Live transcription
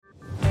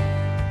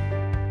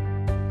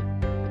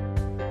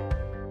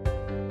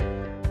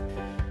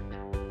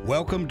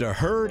Welcome to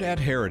Heard at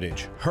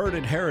Heritage. Heard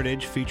at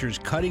Heritage features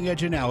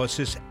cutting-edge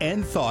analysis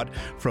and thought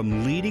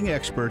from leading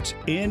experts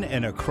in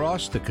and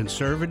across the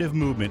conservative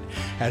movement,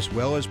 as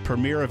well as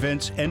premier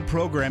events and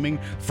programming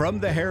from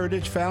the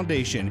Heritage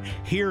Foundation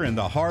here in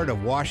the heart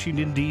of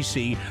Washington,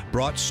 D.C.,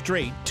 brought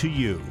straight to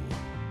you.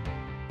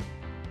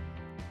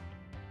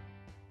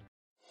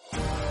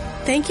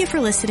 Thank you for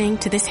listening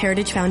to this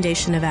Heritage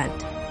Foundation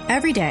event.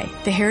 Every day,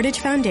 the Heritage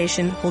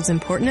Foundation holds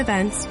important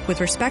events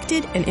with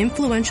respected and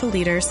influential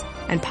leaders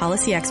and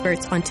policy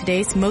experts on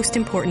today's most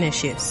important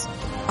issues.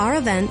 Our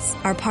events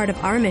are part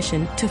of our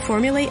mission to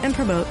formulate and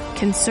promote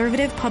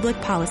conservative public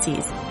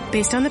policies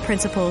based on the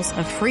principles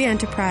of free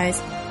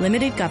enterprise,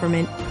 limited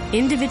government,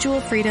 individual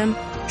freedom,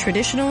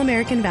 traditional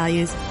American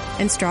values,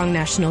 and strong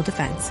national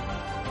defense.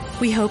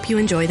 We hope you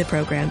enjoy the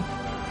program.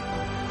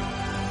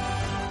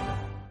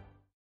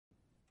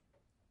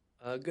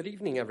 Good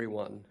evening,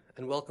 everyone,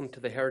 and welcome to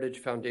the Heritage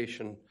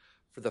Foundation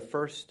for the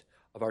first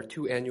of our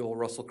 2 annual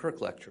Russell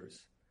Kirk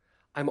Lectures.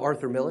 I'm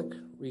Arthur Millick,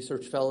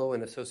 Research Fellow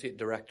and Associate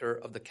Director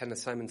of the Kenneth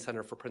Simon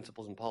Center for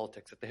Principles in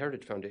Politics at the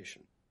Heritage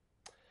Foundation.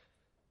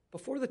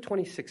 Before the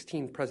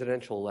 2016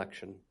 presidential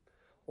election,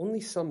 only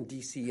some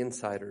DC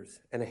insiders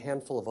and a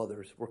handful of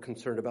others were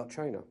concerned about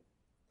China.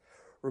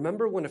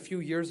 Remember when a few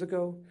years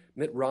ago,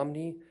 Mitt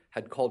Romney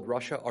had called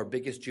Russia our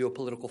biggest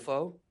geopolitical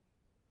foe?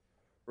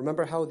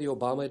 Remember how the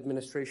Obama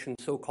administration's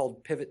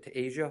so-called pivot to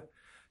Asia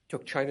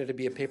took China to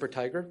be a paper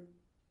tiger?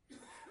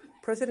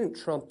 President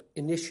Trump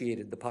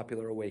initiated the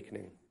popular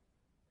awakening.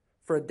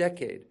 For a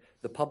decade,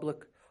 the public,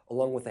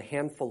 along with a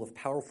handful of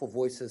powerful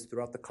voices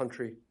throughout the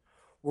country,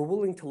 were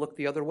willing to look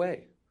the other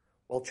way,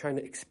 while China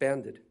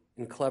expanded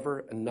in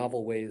clever and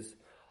novel ways,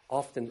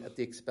 often at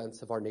the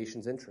expense of our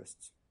nation's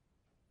interests.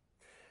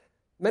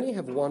 Many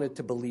have wanted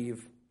to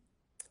believe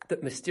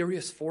that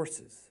mysterious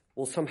forces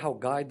will somehow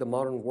guide the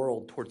modern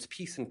world towards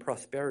peace and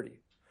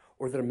prosperity,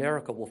 or that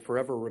America will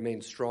forever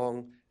remain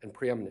strong and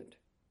preeminent.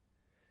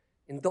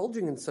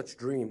 Indulging in such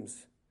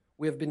dreams,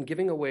 we have been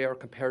giving away our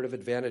comparative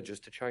advantages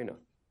to China.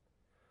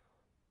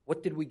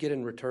 What did we get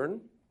in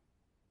return?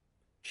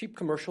 Cheap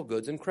commercial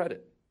goods and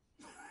credit.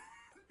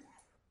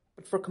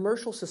 But for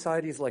commercial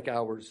societies like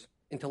ours,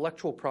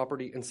 intellectual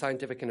property and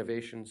scientific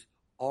innovations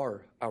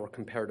are our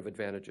comparative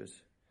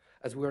advantages,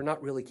 as we are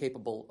not really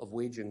capable of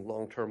waging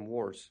long-term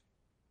wars.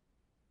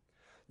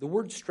 The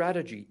word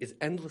strategy is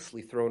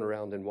endlessly thrown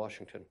around in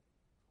Washington.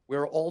 We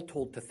are all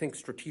told to think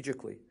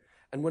strategically,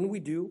 and when we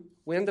do,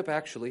 we end up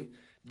actually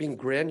being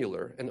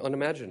granular and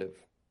unimaginative.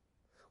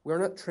 We are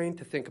not trained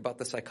to think about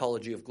the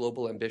psychology of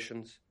global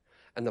ambitions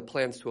and the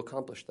plans to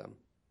accomplish them.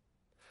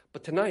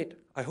 But tonight,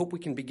 I hope we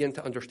can begin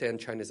to understand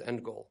China's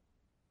end goal.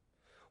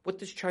 What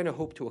does China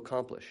hope to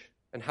accomplish,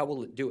 and how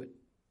will it do it?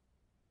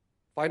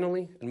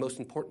 Finally, and most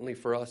importantly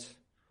for us,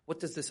 what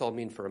does this all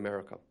mean for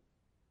America?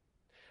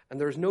 And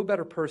there is no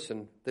better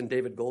person than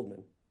David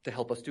Goldman to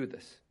help us do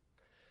this.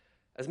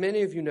 As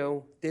many of you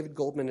know, David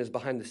Goldman is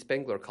behind the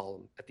Spengler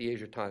column at the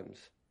Asia Times.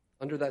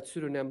 Under that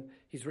pseudonym,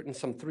 he's written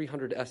some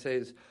 300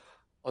 essays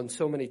on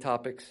so many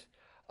topics: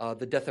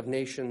 the death of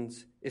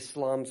nations,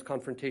 Islam's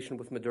confrontation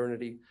with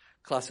modernity,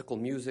 classical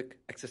music,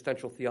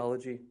 existential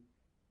theology.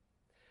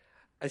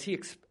 As he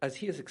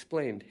has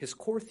explained, his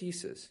core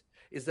thesis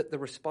is that the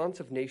response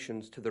of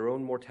nations to their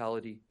own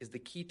mortality is the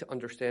key to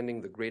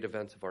understanding the great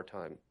events of our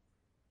time.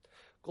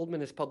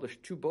 Goldman has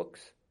published 2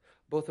 books,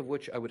 both of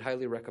which I would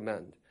highly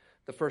recommend.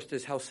 The first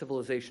is How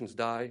Civilizations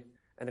Die,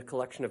 and a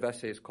collection of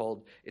essays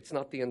called It's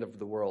Not the End of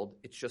the World,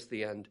 It's Just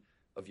the End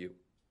of You.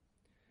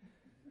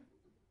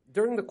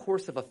 During the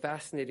course of a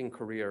fascinating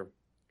career,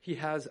 he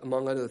has,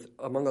 among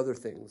other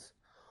things,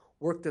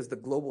 worked as the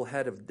global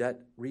head of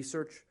debt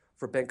research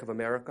for Bank of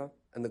America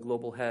and the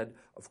global head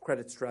of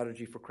credit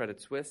strategy for Credit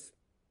Suisse.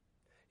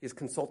 He has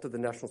consulted the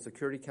National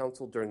Security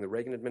Council during the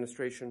Reagan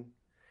administration.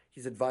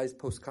 He's advised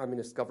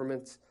post-communist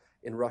governments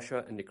in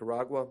Russia and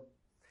Nicaragua.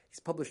 He's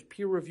published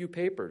peer-reviewed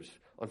papers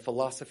on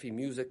philosophy,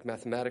 music,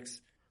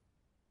 mathematics.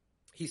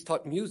 He's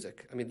taught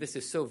music. I mean, this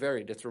is so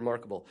varied, it's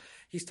remarkable.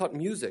 He's taught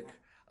music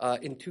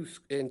in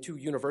two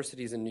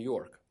universities in New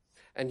York.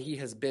 And he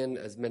has been,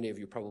 as many of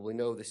you probably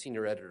know, the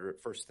senior editor at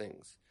First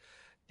Things.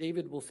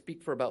 David will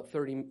speak for about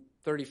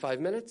 35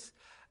 minutes,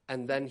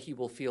 and then he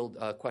will field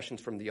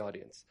questions from the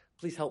audience.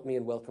 Please help me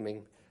in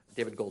welcoming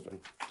David Goldman.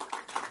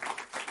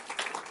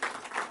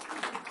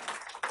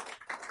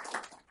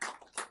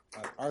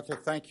 Arthur,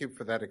 thank you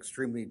for that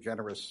extremely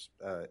generous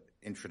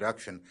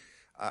introduction.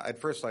 I'd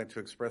first like to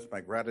express my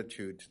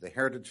gratitude to the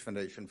Heritage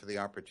Foundation for the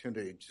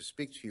opportunity to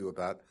speak to you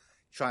about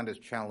China's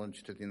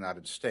challenge to the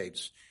United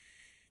States.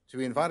 To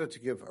be invited to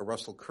give a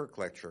Russell Kirk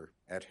lecture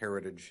at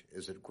Heritage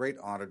is a great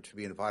honor. To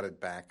be invited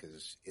back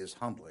is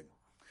humbling.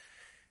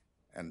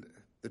 And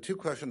the 2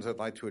 questions I'd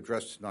like to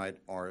address tonight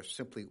are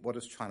simply, what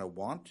does China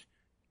want,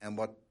 and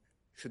what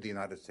should the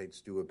United States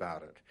do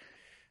about it?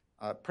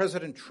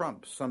 President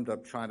Trump summed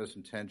up China's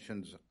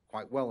intentions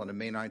quite well in a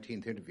May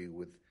 19th interview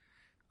with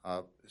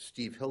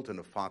Steve Hilton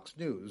of Fox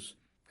News,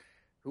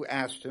 who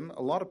asked him,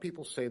 a lot of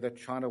people say that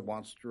China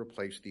wants to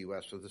replace the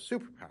U.S. as a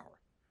superpower.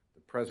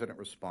 The president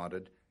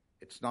responded,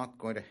 It's not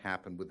going to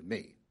happen with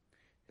me.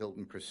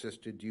 Hilton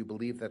persisted, do you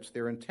believe that's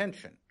their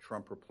intention?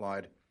 Trump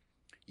replied,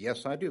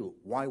 yes, I do.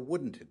 Why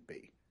wouldn't it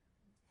be?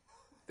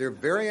 They're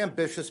very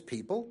ambitious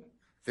people.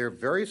 They're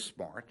very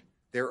smart.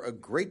 They're a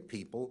great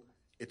people.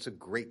 It's a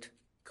great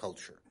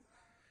culture.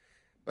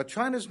 But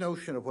China's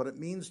notion of what it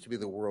means to be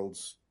the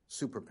world's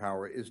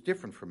superpower is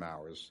different from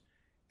ours,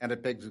 and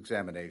it begs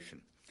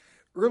examination.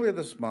 Earlier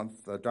this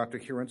month, Dr.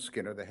 Kieran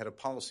Skinner, the head of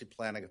policy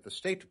planning at the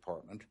State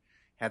Department,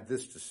 had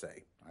this to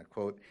say, I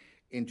quote,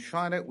 in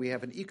China, we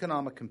have an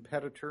economic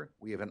competitor,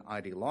 we have an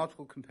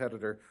ideological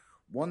competitor,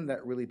 one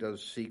that really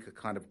does seek a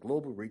kind of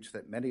global reach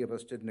that many of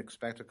us didn't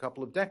expect a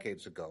couple of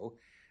decades ago.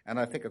 And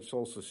I think it's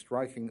also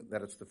striking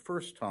that it's the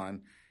first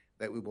time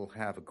that we will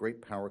have a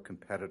great power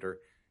competitor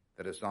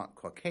that is not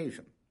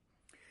Caucasian.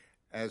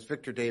 As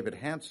Victor David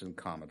Hansen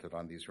commented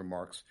on these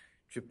remarks,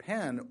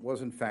 Japan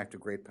was in fact a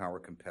great power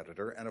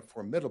competitor and a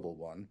formidable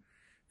one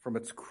from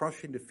its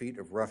crushing defeat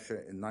of Russia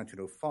in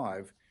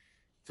 1905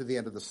 to the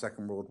end of the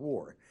Second World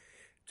War.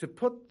 To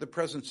put the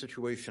present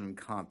situation in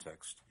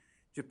context,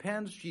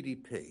 Japan's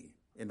GDP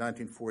in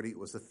 1940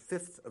 was a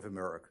fifth of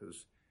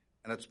America's,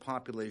 and its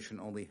population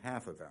only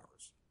half of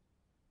ours.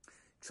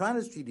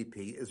 China's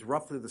GDP is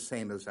roughly the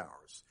same as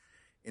ours.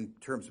 In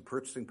terms of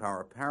purchasing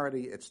power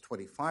parity, it's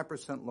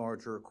 25%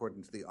 larger,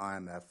 according to the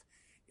IMF.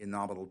 In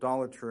nominal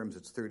dollar terms,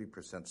 it's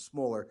 30%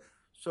 smaller,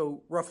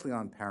 so roughly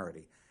on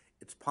parity.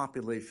 Its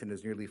population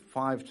is nearly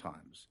 5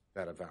 times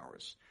that of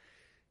ours.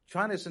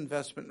 China's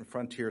investment in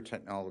frontier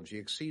technology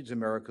exceeds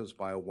America's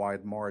by a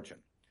wide margin.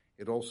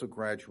 It also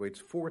graduates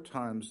 4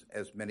 times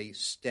as many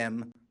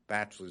STEM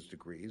bachelor's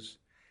degrees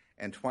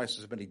and twice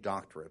as many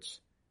doctorates,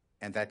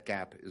 and that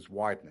gap is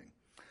widening.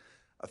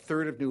 A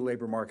third of new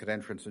labor market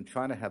entrants in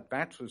China have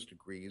bachelor's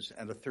degrees,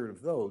 and a third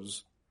of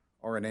those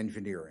are in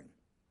engineering.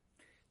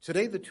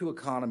 Today, the two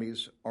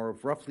economies are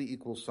of roughly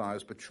equal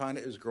size, but China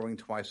is growing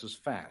twice as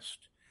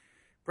fast.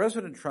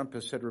 President Trump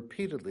has said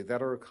repeatedly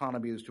that our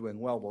economy is doing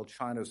well while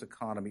China's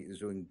economy is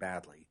doing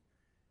badly.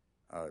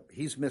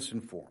 He's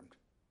misinformed.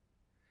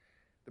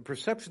 The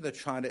perception that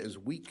China is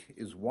weak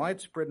is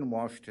widespread in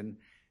Washington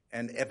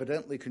and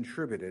evidently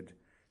contributed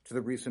to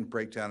the recent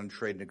breakdown in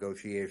trade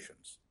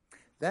negotiations.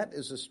 That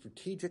is a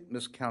strategic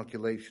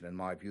miscalculation, in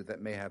my view,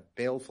 that may have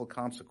baleful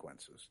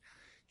consequences.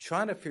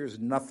 China fears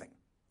nothing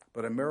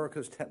but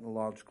America's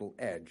technological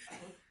edge,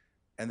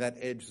 and that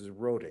edge is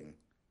eroding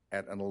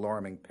at an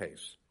alarming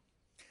pace.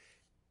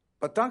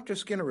 But Dr.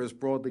 Skinner is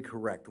broadly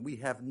correct. We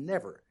have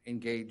never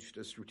engaged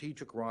a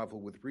strategic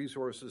rival with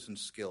resources and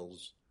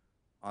skills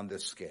on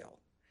this scale.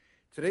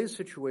 Today's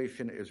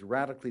situation is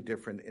radically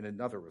different in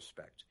another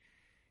respect.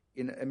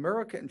 In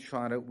America and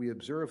China, we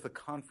observe the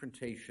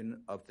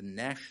confrontation of the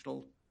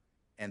national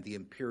and the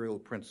imperial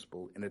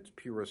principle in its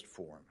purest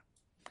form.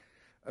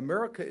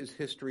 America is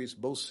history's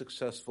most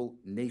successful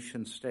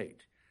nation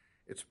state.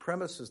 Its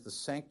premise is the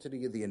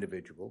sanctity of the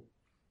individual,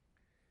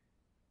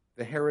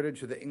 the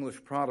heritage of the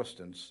English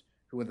Protestants,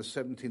 who in the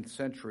 17th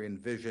century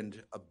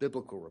envisioned a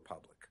biblical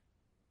republic.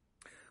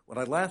 When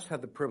I last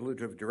had the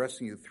privilege of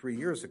addressing you 3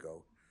 years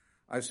ago,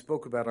 I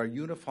spoke about our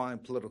unifying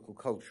political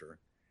culture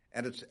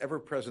and its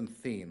ever-present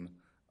theme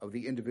of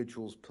the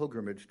individual's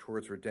pilgrimage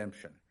towards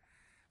redemption.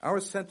 Our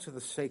sense of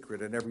the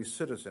sacred in every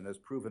citizen has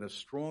proven a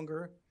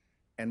stronger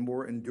and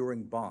more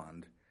enduring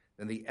bond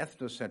than the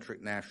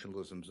ethnocentric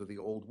nationalisms of the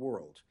old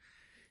world.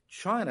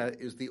 China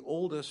is the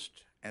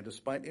oldest, and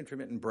despite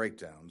intermittent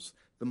breakdowns,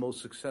 the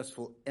most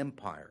successful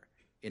empire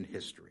in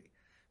history,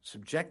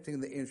 subjecting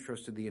the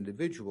interest of the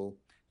individual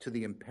to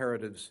the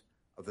imperatives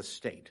of the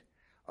state.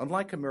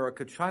 Unlike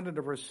America, China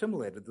never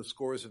assimilated the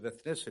scores of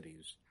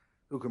ethnicities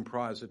who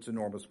comprise its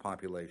enormous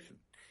population.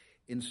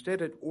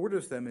 Instead, it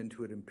orders them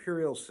into an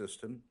imperial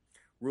system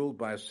ruled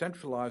by a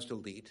centralized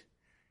elite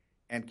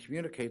and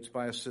communicates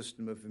by a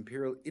system of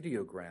imperial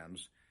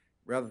ideograms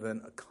rather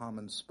than a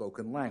common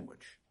spoken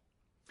language.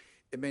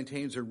 It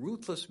maintains a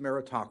ruthless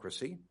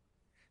meritocracy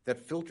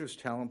that filters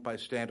talent by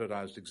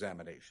standardized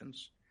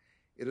examinations.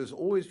 It has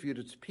always viewed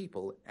its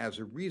people as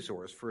a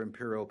resource for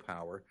imperial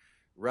power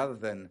rather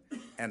than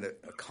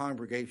a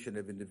congregation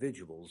of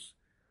individuals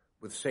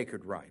with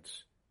sacred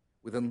rights.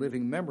 Within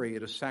living memory,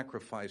 it has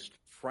sacrificed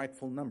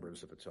frightful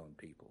numbers of its own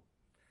people.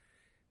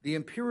 The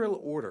imperial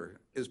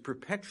order is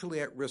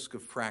perpetually at risk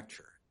of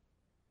fracture,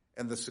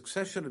 and the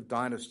succession of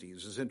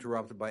dynasties is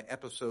interrupted by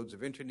episodes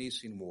of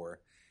internecine war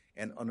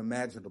and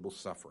unimaginable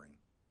suffering.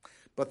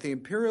 But the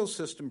imperial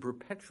system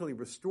perpetually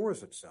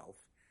restores itself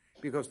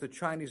because the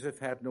Chinese have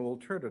had no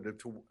alternative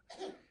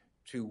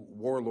to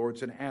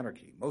warlords and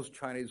anarchy. Most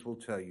Chinese will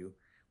tell you,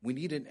 we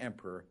need an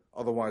emperor,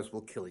 otherwise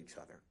we'll kill each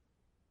other.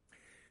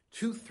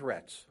 2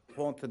 threats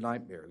haunt the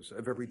nightmares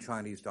of every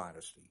Chinese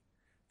dynasty: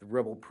 the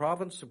rebel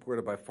province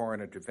supported by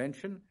foreign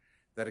intervention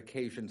that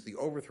occasions the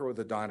overthrow of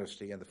the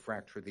dynasty and the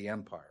fracture of the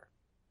empire.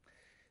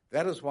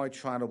 That is why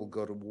China will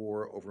go to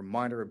war over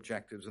minor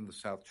objectives in the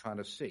South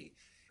China Sea.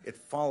 It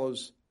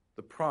follows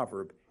the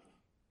proverb,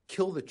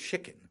 kill the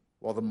chicken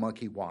while the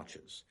monkey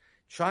watches.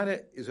 China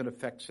is in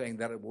effect saying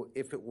that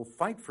if it will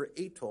fight for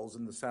atolls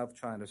in the South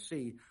China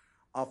Sea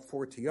a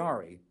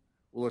fortiori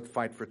will it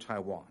fight for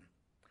Taiwan?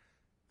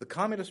 The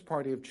Communist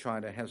Party of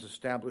China has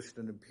established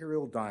an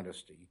imperial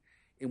dynasty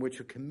in which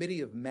a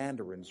committee of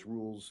mandarins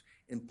rules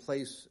in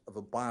place of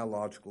a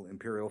biological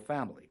imperial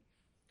family.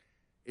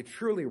 It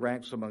surely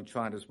ranks among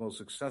China's most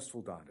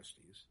successful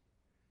dynasties.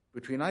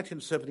 Between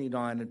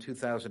 1979 and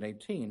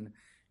 2018,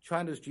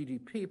 China's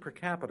GDP per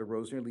capita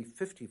rose nearly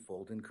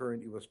 50-fold in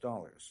current U.S.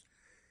 dollars.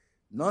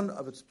 None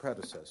of its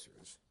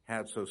predecessors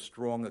had so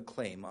strong a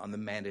claim on the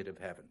mandate of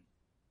heaven.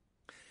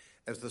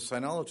 As the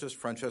sinologist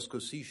Francesco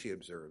Sicci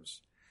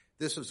observes,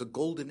 this is a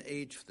golden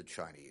age for the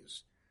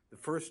Chinese, the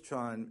first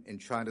time in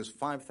China's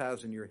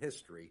 5,000-year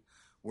history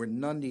where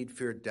none need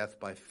fear death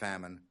by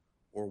famine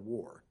or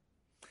war.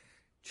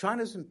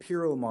 China's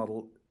imperial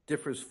model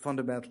differs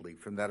fundamentally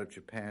from that of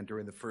Japan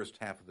during the first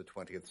half of the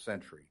 20th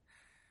century.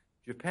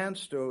 Japan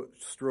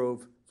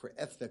strove for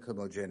ethnic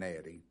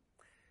homogeneity,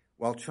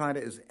 while China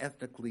is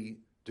ethnically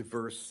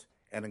diverse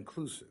and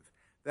inclusive.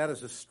 That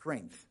is a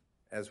strength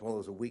as well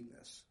as a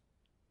weakness.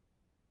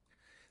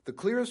 The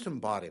clearest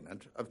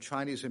embodiment of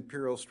Chinese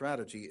imperial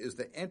strategy is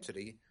the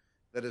entity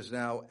that is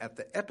now at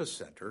the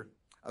epicenter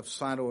of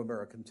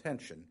Sino-American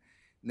tension,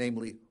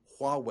 namely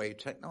Huawei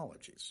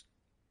Technologies.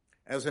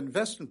 As an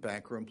investment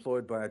banker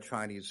employed by a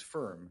Chinese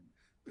firm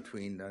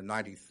between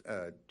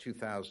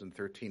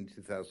 2013 and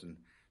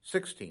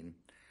 2016,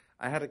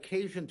 I had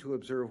occasion to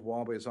observe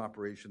Huawei's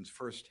operations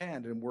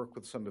firsthand and work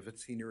with some of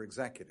its senior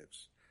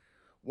executives.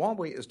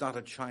 Huawei is not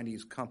a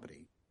Chinese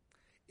company.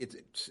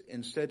 It's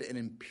instead an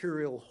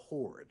imperial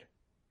horde.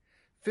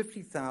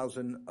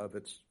 50,000 of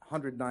its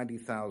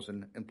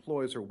 190,000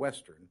 employees are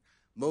Western.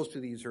 Most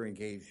of these are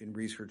engaged in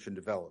research and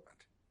development.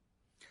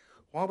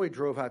 Huawei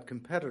drove out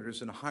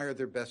competitors and hired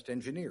their best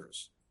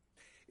engineers.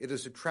 It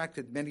has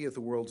attracted many of the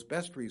world's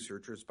best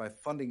researchers by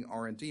funding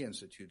R&D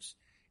institutes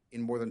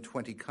in more than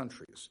 20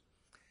 countries.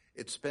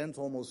 It spends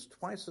almost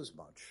twice as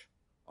much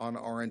on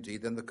R&D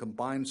than the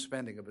combined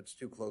spending of its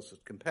two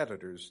closest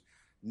competitors,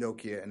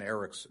 Nokia and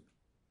Ericsson.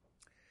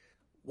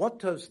 What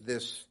does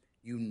this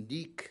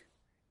unique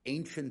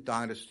ancient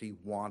dynasty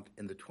want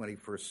in the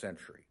 21st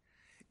century?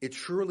 It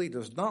surely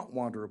does not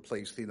want to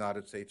replace the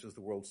United States as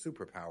the world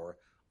superpower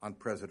on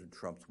President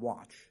Trump's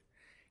watch.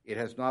 It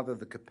has neither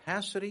the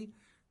capacity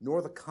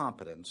nor the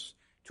competence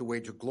to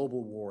wage a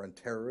global war on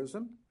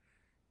terrorism,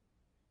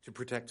 to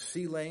protect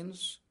sea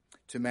lanes,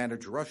 to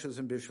manage Russia's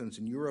ambitions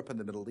in Europe and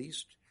the Middle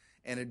East,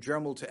 and in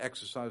general to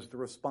exercise the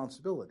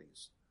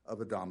responsibilities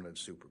of a dominant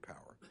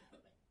superpower.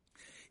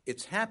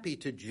 It's happy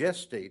to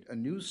gestate a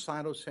new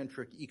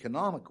Sino-centric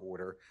economic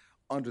order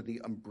under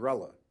the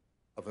umbrella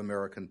of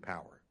American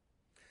power.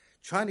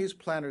 Chinese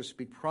planners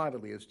speak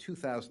privately as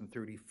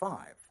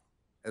 2035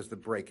 as the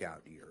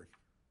breakout year,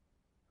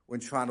 when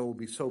China will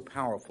be so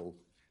powerful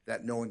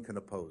that no one can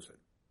oppose it.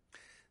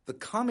 The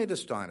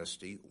Communist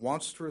dynasty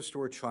wants to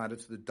restore China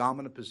to the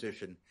dominant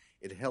position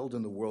it held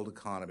in the world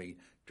economy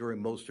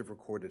during most of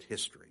recorded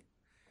history.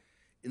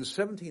 In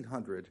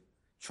 1700,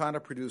 China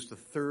produced a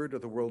third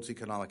of the world's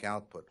economic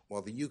output,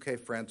 while the UK,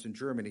 France, and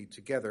Germany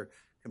together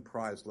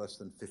comprised less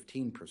than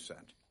 15%.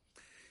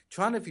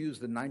 China views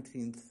the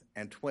 19th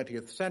and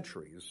 20th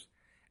centuries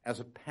as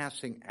a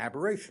passing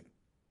aberration.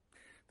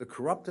 The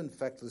corrupt and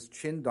feckless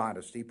Qin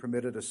dynasty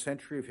permitted a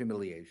century of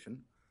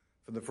humiliation,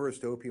 from the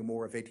First Opium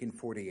War of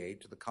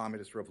 1848 to the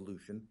Communist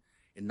Revolution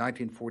in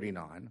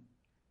 1949,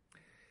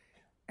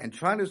 and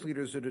China's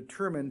leaders are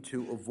determined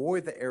to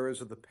avoid the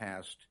errors of the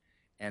past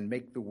and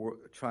make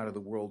China the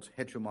world's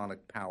hegemonic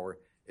power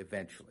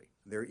eventually.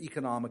 There are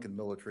economic and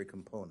military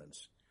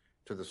components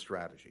to the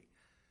strategy.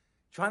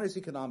 China's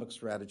economic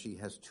strategy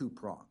has two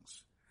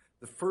prongs.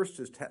 The first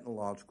is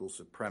technological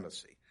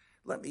supremacy.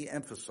 Let me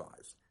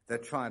emphasize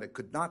that China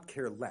could not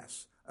care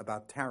less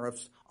about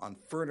tariffs on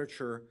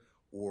furniture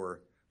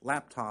or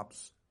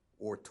laptops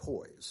or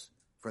toys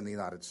from the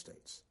United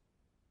States.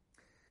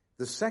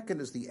 The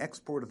second is the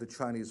export of the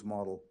Chinese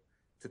model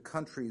to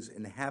countries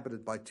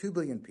inhabited by 2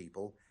 billion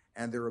people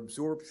and their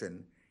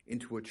absorption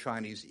into a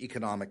Chinese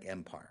economic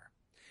empire.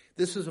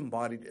 This is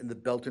embodied in the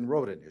Belt and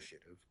Road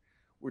Initiative,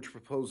 which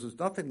proposes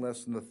nothing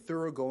less than the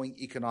thoroughgoing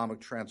economic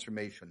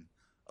transformation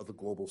of the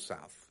global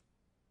South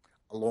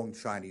along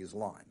Chinese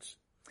lines.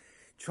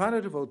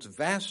 China devotes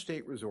vast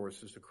state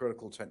resources to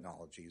critical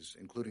technologies,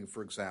 including,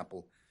 for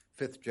example,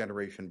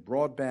 fifth-generation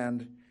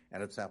broadband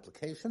and its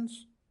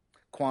applications,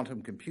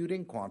 quantum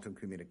computing, quantum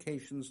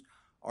communications,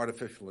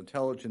 artificial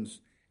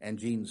intelligence, and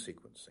gene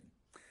sequencing.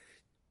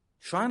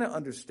 China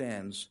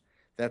understands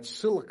that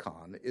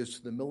silicon is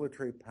to the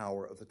military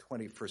power of the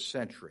 21st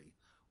century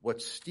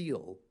what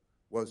steel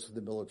was to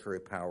the military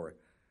power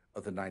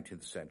of the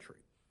 19th century.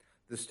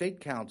 The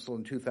State Council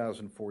in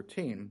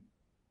 2014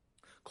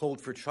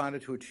 called for China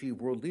to achieve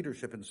world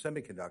leadership in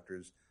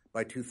semiconductors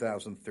by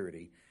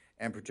 2030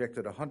 and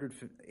projected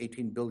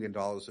 $118 billion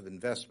of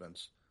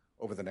investments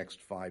over the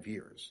next 5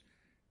 years.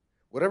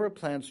 Whatever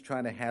plans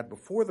China had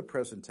before the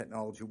present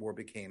technology war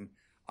became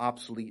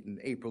obsolete in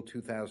April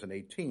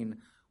 2018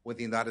 when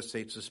the United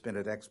States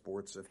suspended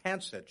exports of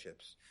handset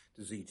chips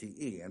to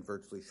ZTE and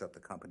virtually shut the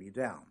company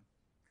down.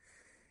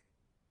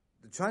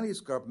 The Chinese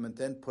government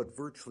then put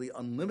virtually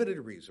unlimited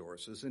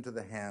resources into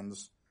the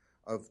hands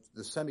of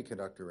the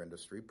semiconductor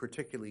industry,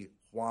 particularly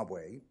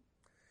Huawei,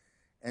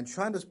 and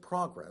China's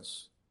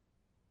progress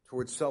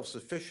towards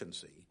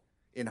self-sufficiency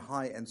in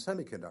high-end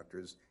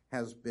semiconductors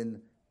has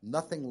been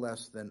nothing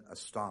less than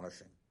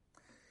astonishing.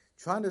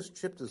 China's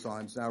chip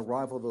designs now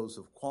rival those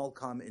of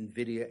Qualcomm,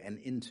 NVIDIA, and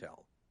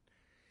Intel.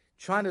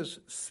 China's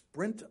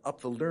sprint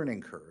up the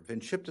learning curve in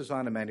chip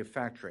design and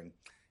manufacturing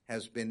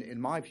has been,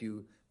 in my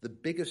view, the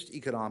biggest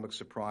economic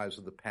surprise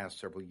of the past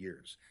several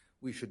years.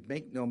 We should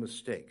make no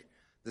mistake,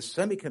 the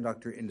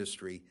semiconductor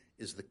industry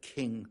is the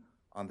king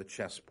on the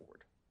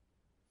chessboard.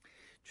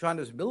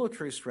 China's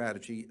military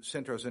strategy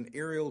centers on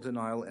aerial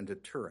denial and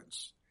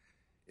deterrence.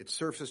 Its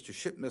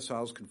surface-to-ship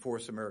missiles can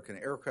force American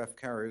aircraft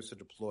carriers to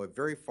deploy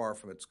very far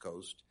from its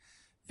coast,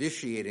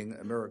 vitiating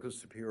America's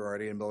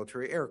superiority in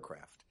military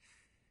aircraft.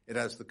 It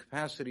has the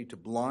capacity to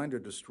blind or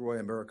destroy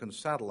American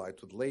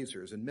satellites with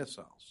lasers and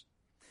missiles.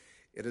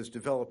 It has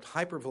developed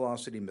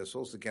hypervelocity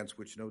missiles against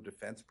which no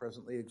defense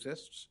presently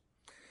exists,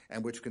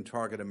 and which can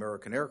target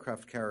American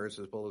aircraft carriers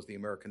as well as the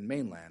American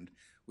mainland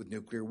with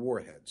nuclear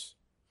warheads.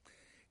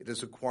 It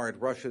has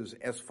acquired Russia's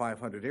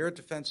S-500 air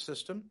defense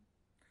system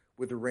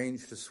with a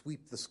range to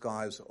sweep the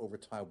skies over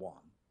Taiwan.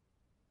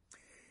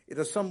 It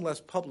has some less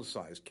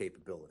publicized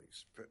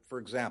capabilities. For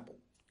example,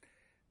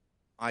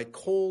 I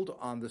called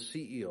on the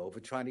CEO of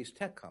a Chinese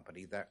tech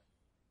company that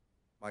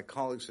my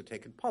colleagues had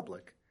taken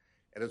public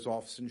at his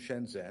office in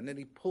Shenzhen, and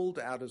he pulled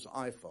out his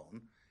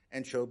iPhone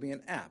and showed me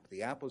an app.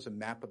 The app was a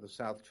map of the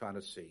South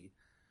China Sea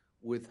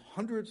with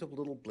hundreds of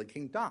little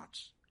blinking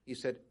dots. He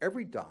said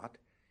every dot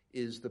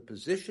is the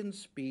position,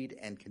 speed,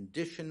 and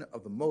condition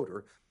of the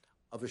motor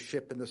of a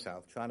ship in the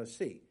South China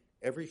Sea.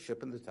 Every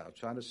ship in the South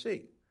China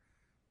Sea.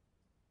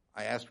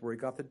 I asked where he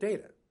got the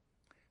data.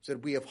 He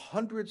said, we have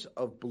hundreds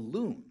of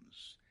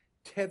balloons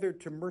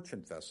tethered to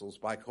merchant vessels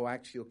by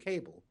coaxial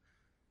cable,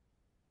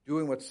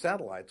 doing what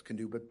satellites can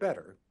do but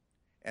better.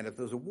 And if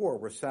there's a war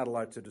where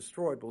satellites are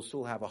destroyed, we'll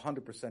still have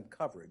 100%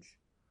 coverage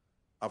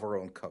of our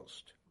own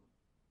coast.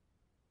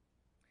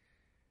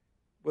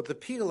 What the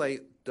PLA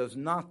does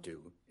not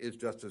do is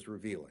just as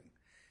revealing.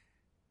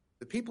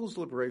 The People's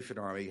Liberation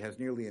Army has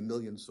nearly 1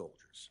 million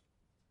soldiers.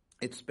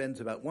 It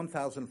spends about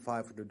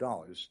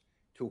 $1,500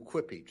 to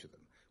equip each of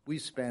them. We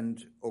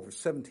spend over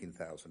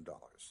 $17,000.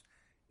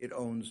 It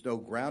owns no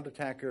ground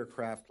attack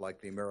aircraft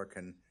like the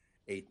American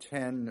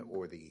A-10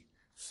 or the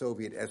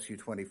Soviet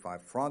Su-25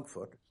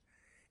 Frogfoot.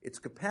 Its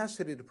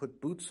capacity to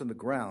put boots on the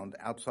ground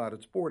outside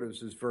its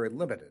borders is very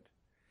limited.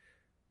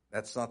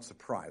 That's not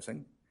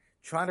surprising.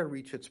 China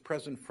reached its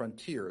present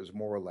frontiers,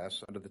 more or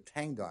less, under the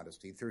Tang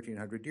Dynasty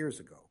 1,300 years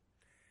ago.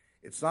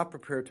 It's not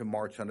prepared to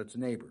march on its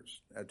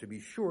neighbors. To be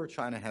sure,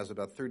 China has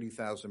about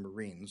 30,000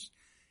 Marines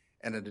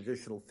and an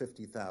additional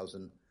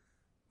 50,000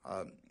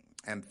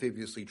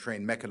 amphibiously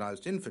trained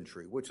mechanized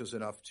infantry, which is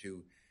enough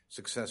to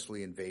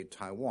successfully invade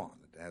Taiwan.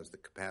 It has the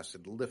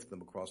capacity to lift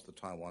them across the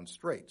Taiwan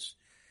Straits.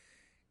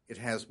 It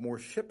has more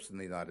ships than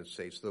the United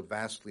States, though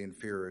vastly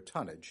inferior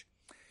tonnage.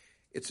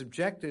 Its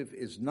objective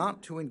is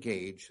not to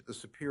engage the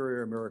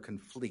superior American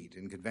fleet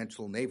in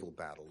conventional naval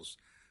battles,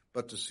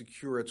 but to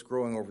secure its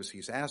growing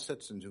overseas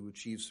assets and to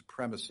achieve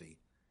supremacy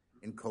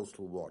in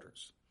coastal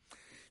waters.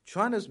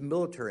 China's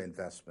military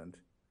investment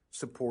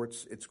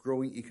supports its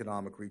growing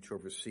economic reach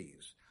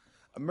overseas.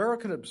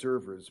 American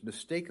observers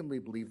mistakenly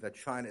believe that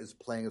China is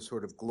playing a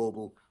sort of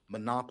global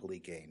monopoly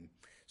game,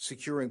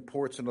 securing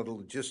ports and other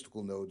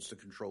logistical nodes to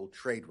control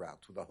trade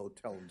routes with a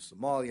hotel in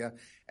Somalia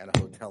and a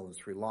hotel in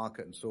Sri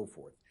Lanka and so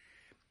forth.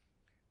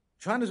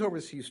 China's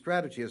overseas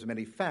strategy has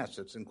many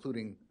facets,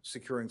 including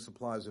securing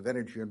supplies of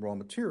energy and raw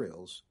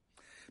materials,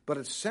 but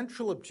its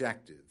central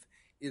objective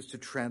is to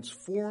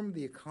transform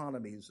the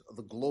economies of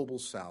the global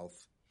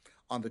South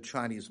on the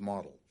Chinese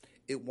model.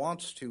 It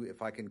wants to,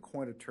 if I can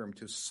coin a term,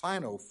 to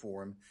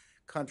Sino-form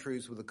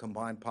countries with a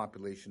combined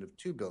population of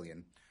 2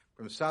 billion,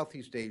 from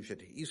Southeast Asia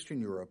to Eastern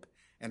Europe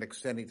and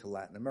extending to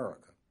Latin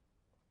America.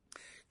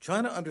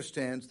 China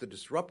understands the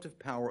disruptive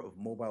power of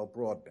mobile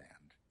broadband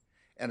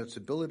and its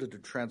ability to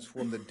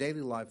transform the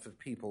daily life of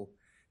people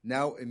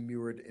now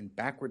immured in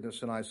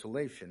backwardness and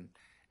isolation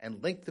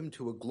and link them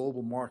to a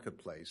global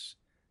marketplace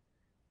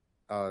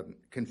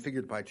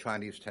configured by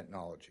Chinese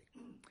technology,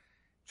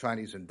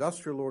 Chinese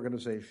industrial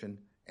organization,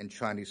 and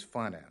Chinese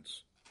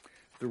finance.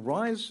 The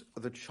rise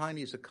of the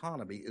Chinese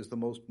economy is the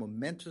most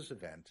momentous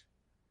event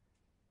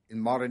in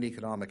modern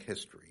economic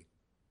history,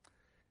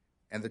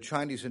 and the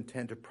Chinese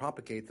intend to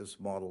propagate this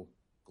model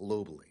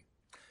globally.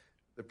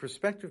 The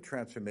prospective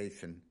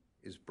transformation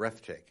is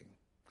breathtaking.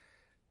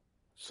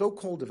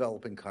 So-called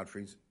developing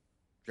countries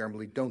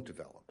generally don't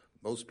develop.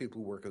 Most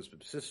people work as a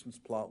subsistence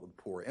plot with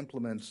poor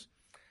implements,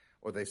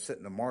 or they sit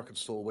in a market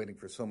stall waiting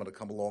for someone to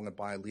come along and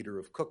buy a liter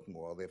of cooking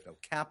oil. They have no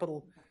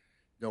capital,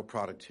 no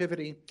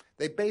productivity.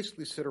 They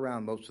basically sit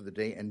around most of the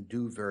day and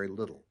do very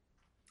little.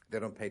 They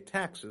don't pay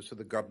taxes, so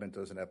the government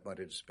doesn't have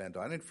money to spend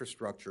on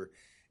infrastructure,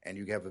 and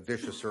you have a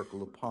vicious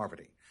circle of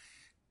poverty.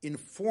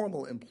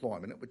 Informal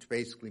employment, which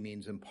basically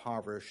means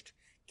impoverished,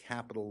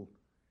 capital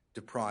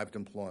deprived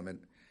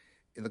employment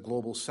in the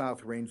global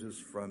south ranges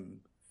from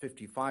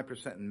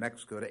 55% in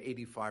Mexico to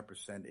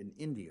 85% in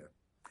India.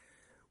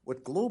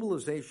 What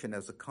globalization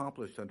has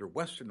accomplished under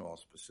Western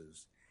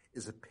auspices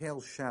is a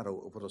pale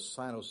shadow of what a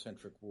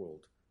Sino-centric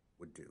world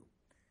would do.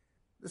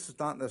 This is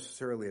not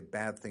necessarily a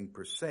bad thing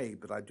per se,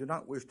 but I do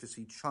not wish to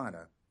see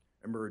China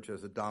emerge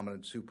as a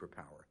dominant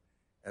superpower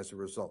as a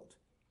result.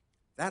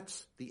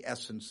 That's the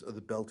essence of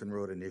the Belt and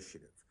Road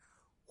Initiative.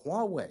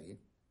 Huawei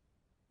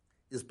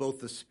is both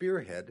the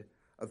spearhead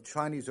of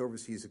Chinese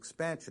overseas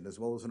expansion as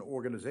well as an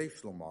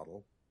organizational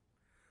model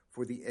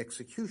for the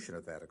execution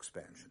of that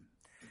expansion.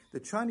 The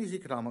Chinese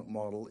economic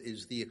model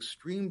is the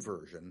extreme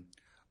version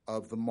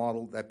of the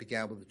model that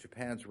began with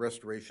Japan's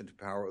restoration to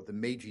power of the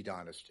Meiji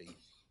Dynasty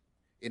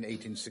in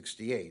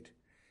 1868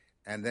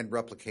 and then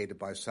replicated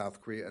by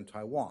South Korea and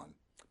Taiwan.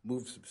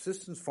 Moved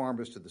subsistence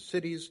farmers to the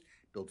cities,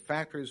 built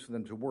factories for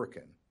them to work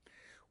in.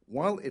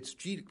 While its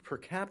per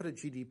capita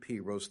GDP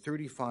rose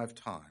 35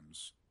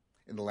 times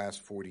in the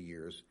last 40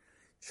 years,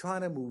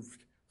 China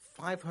moved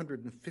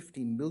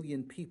 550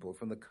 million people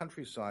from the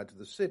countryside to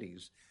the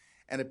cities,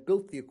 and it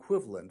built the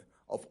equivalent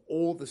of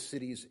all the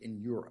cities in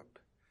Europe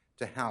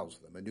to house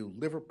them. A new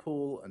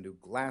Liverpool, a new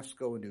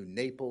Glasgow, a new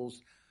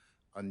Naples,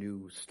 a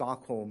new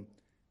Stockholm.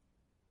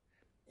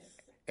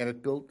 And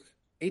it built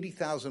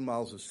 80,000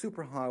 miles of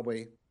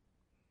superhighway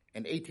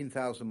and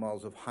 18,000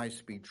 miles of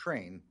high-speed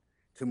train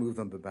to move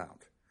them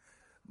about.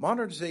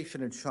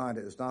 Modernization in China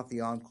is not the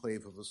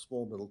enclave of the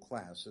small middle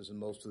class, as in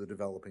most of the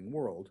developing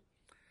world,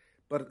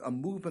 but a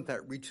movement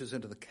that reaches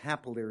into the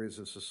capillaries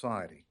of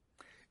society.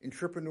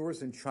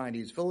 Entrepreneurs in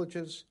Chinese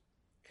villages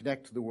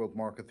connect to the world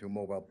market through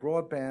mobile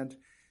broadband,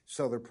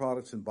 sell their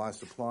products and buy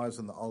supplies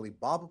on the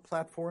Alibaba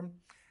platform,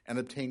 and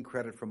obtain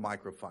credit from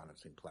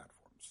microfinancing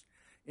platforms.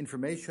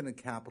 Information and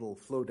capital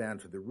flow down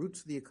to the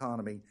roots of the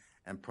economy,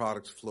 and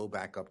products flow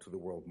back up to the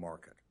world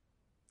market.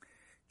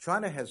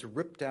 China has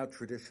ripped out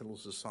traditional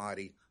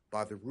society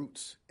by the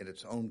roots in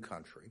its own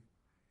country,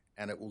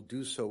 and it will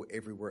do so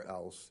everywhere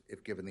else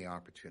if given the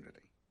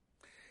opportunity.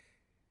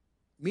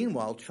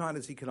 Meanwhile,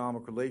 China's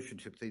economic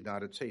relationship to the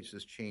United States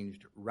has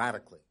changed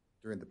radically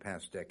during the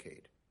past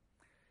decade.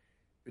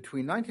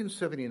 Between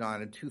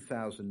 1979 and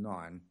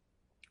 2009,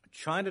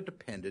 China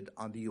depended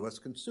on the U.S.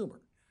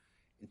 consumer.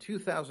 In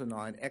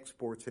 2009,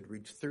 exports had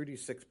reached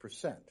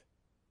 36%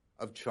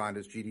 of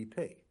China's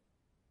GDP.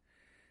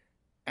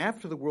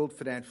 After the world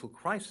financial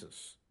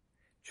crisis,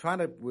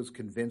 China was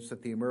convinced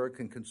that the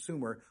American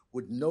consumer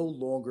would no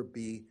longer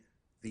be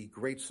the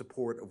great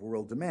support of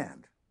world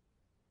demand,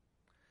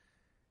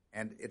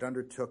 and it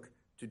undertook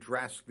to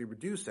drastically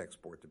reduce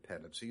export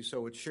dependency,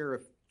 so its share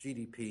of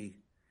GDP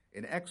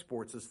in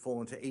exports has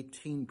fallen to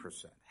 18%,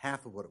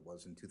 half of what it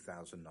was in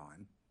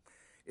 2009.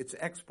 Its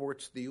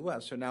exports to the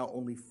U.S. are now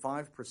only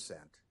 5%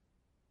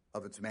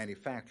 of its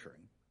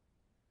manufacturing,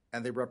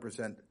 and they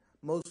represent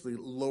mostly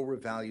lower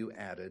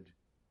value-added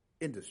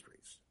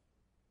industries.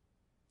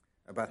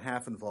 About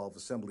half involve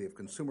assembly of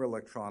consumer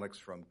electronics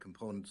from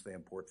components they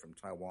import from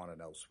Taiwan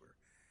and elsewhere.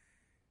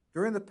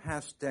 During the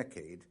past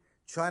decade,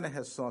 China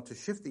has sought to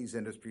shift these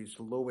industries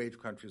to low-wage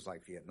countries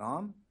like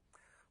Vietnam.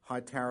 High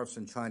tariffs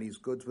on Chinese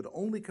goods would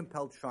only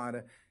compel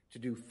China to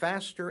do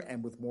faster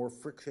and with more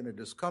friction and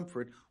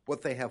discomfort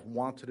what they have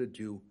wanted to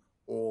do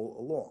all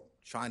along.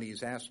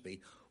 Chinese asked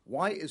me,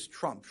 why is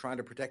Trump trying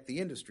to protect the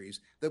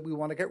industries that we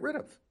want to get rid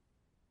of?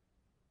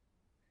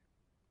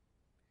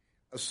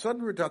 A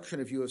sudden reduction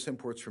of U.S.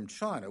 imports from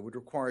China would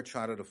require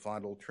China to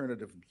find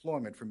alternative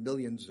employment for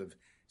millions of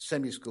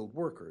semi-skilled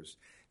workers.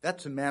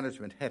 That's a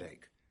management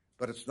headache,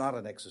 but it's not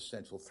an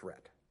existential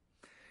threat.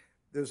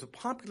 There's a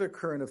popular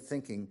current of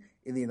thinking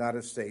in the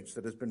United States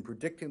that has been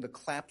predicting the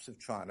collapse of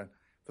China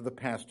for the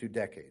past 2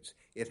 decades.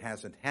 It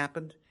hasn't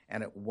happened,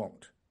 and it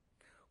won't.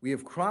 We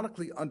have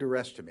chronically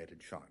underestimated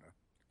China,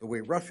 the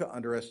way Russia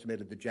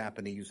underestimated the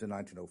Japanese in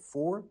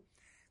 1904,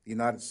 the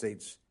United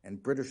States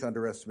and British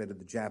underestimated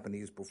the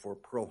Japanese before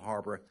Pearl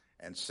Harbor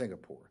and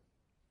Singapore.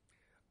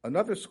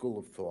 Another school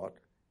of thought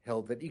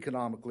held that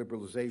economic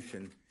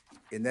liberalization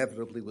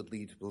inevitably would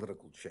lead to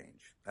political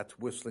change. That's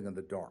whistling in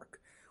the dark.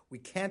 We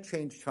can't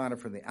change China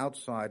from the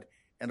outside,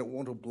 and it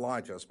won't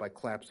oblige us by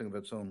collapsing of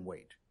its own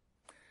weight.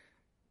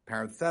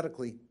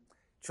 Parenthetically,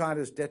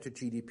 China's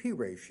debt-to-GDP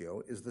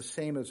ratio is the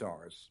same as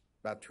ours,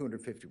 about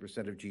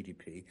 250% of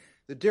GDP.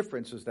 The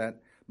difference is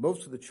that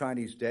most of the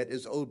Chinese debt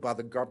is owed by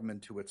the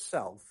government to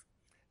itself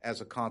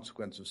as a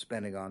consequence of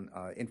spending on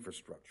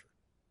infrastructure.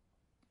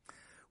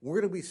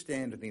 Where do we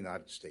stand in the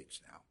United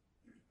States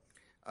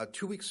now?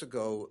 2 weeks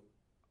ago,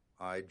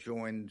 I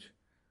joined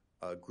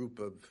a group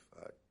of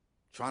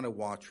China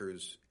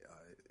watchers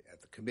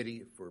at the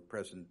Committee for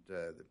President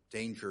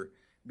Danger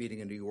meeting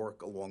in New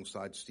York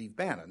alongside Steve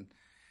Bannon.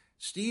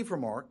 Steve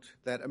remarked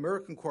that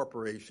American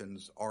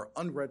corporations are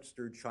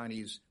unregistered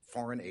Chinese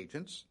foreign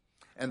agents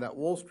and that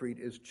Wall Street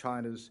is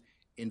China's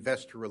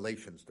investor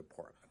relations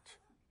department.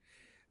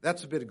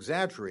 That's a bit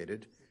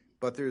exaggerated,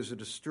 but there's a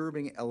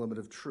disturbing element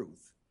of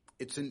truth.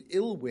 It's an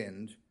ill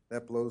wind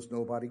that blows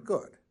nobody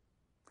good.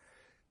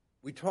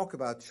 We talk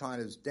about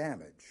China's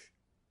damage,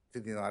 to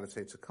the United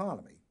States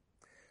economy.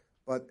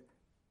 But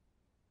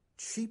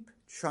cheap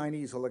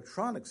Chinese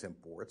electronics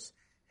imports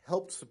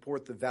helped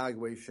support the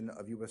valuation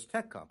of U.S.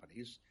 tech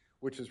companies,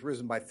 which has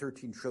risen by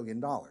 $13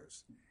 trillion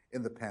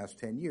in the past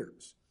 10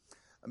 years.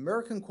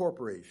 American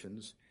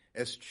corporations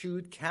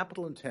eschewed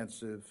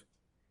capital-intensive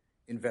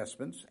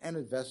investments and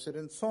invested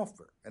in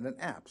software and in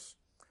apps.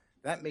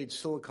 That made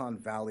Silicon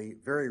Valley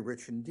very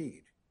rich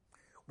indeed.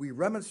 We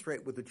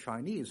remonstrate with the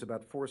Chinese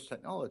about forced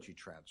technology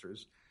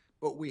transfers,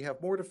 but we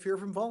have more to fear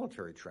from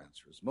voluntary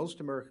transfers. Most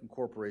American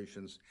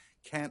corporations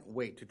can't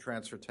wait to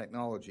transfer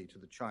technology to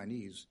the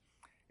Chinese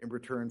in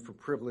return for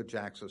privileged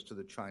access to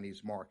the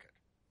Chinese market.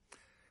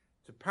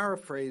 To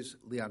paraphrase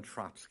Leon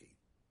Trotsky,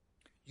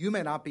 you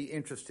may not be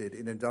interested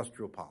in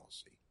industrial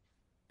policy,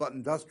 but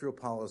industrial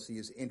policy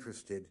is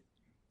interested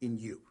in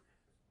you.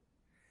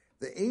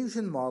 The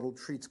Asian model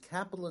treats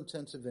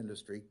capital-intensive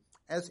industry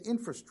as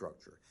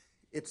infrastructure.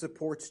 It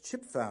supports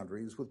chip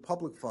foundries with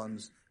public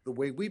funds the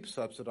way we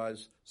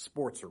subsidize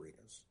sports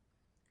arenas.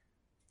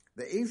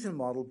 The Asian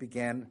model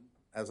began,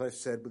 as I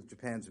said, with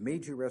Japan's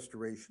Meiji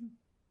Restoration.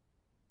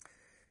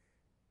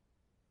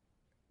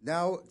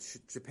 Now,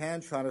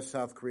 Japan, China,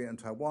 South Korea, and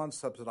Taiwan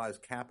subsidize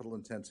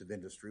capital-intensive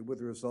industry with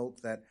the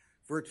result that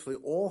virtually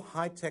all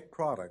high-tech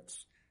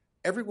products,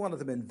 every one of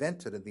them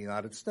invented in the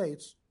United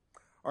States,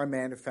 are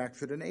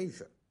manufactured in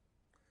Asia.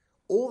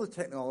 All the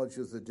technologies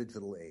of the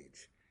digital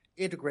age,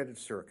 integrated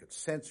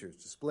circuits,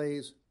 sensors,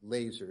 displays,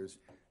 lasers,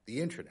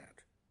 the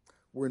internet,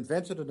 were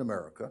invented in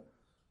America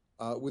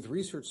with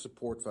research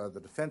support by the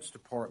Defense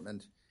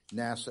Department,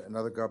 NASA, and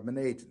other government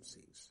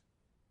agencies.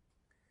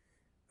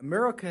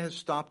 America has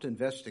stopped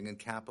investing in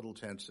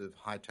capital-intensive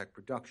high-tech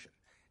production,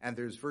 and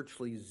there's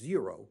virtually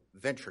zero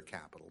venture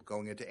capital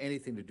going into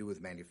anything to do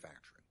with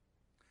manufacturing.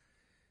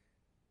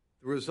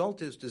 The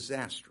result is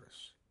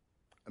disastrous.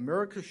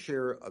 America's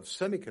share of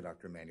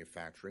semiconductor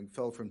manufacturing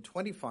fell from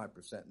 25%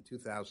 in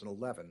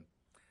 2011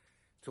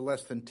 to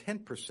less than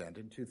 10%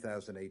 in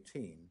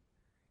 2018.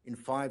 In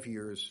 5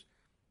 years,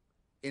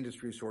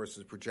 industry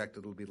sources project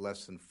it will be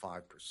less than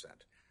 5%.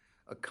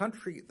 A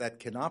country that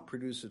cannot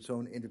produce its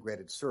own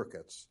integrated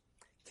circuits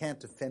can't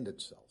defend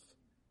itself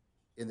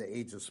in the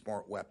age of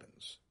smart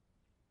weapons.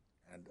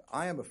 And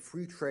I am a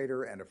free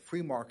trader and a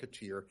free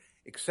marketeer,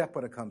 except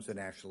when it comes to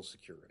national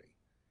security.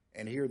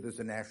 And here there's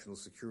a national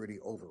security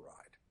override.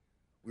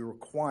 We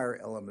require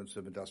elements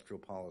of industrial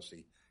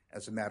policy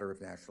as a matter of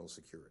national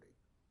security.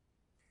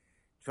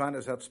 China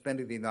is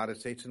outspending the United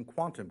States in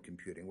quantum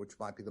computing, which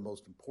might be the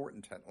most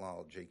important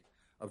technology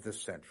of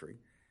this century.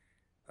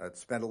 It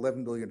spent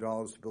 $11 billion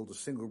to build a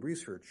single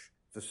research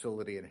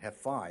facility in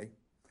Hefei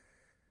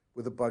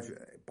with a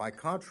budget. By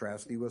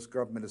contrast, the U.S.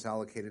 government has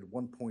allocated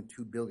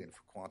 $1.2 billion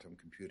for quantum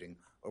computing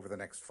over the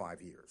next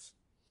 5 years.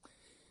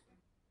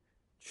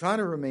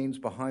 China remains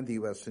behind the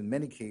U.S. in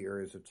many key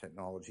areas of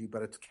technology,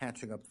 but it's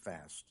catching up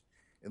fast.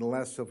 In the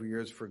last several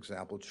years, for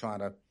example,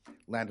 China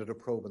landed a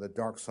probe on the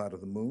dark side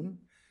of the moon,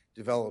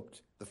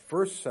 developed the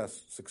first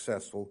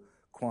successful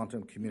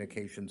quantum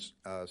communications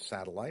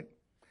satellite,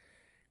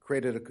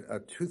 created a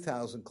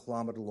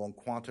 2,000-kilometer-long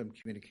quantum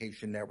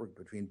communication network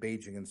between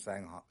Beijing and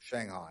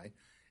Shanghai,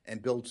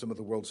 and built some of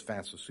the world's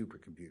fastest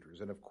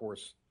supercomputers, and of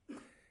course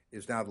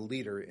is now the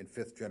leader in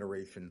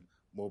fifth-generation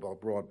mobile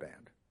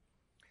broadband.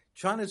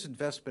 China's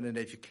investment in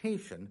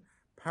education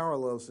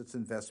parallels its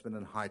investment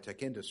in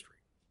high-tech industry.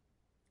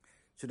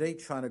 Today,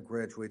 China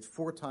graduates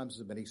 4 times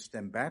as many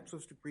STEM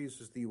bachelor's degrees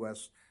as the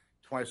U.S.,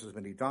 twice as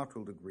many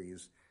doctoral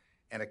degrees,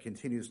 and it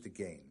continues to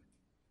gain.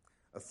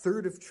 A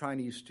third of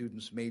Chinese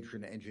students major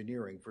in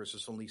engineering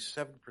versus only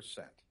 7%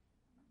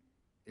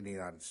 in the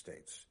United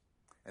States,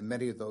 and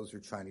many of those are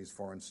Chinese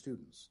foreign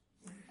students.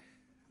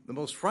 The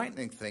most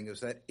frightening thing is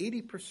that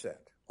 80%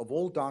 of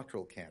all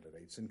doctoral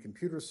candidates in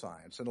computer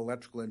science and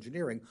electrical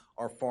engineering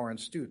are foreign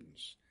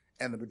students,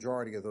 and the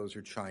majority of those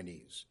are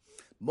Chinese.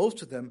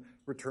 Most of them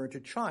return to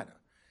China.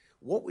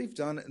 What we've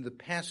done in the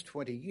past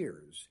 20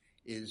 years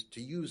is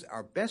to use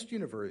our best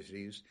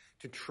universities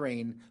to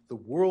train the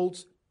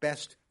world's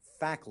best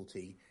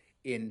faculty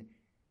in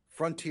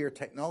frontier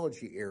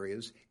technology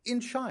areas in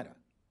China.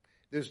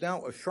 There's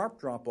now a sharp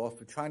drop-off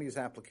of Chinese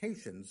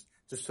applications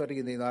to study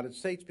in the United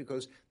States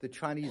because the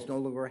Chinese no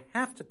longer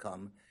have to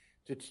come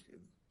to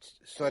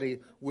study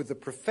with the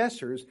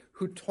professors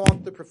who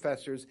taught the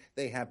professors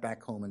they have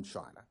back home in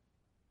China.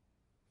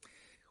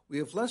 We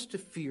have less to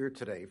fear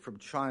today from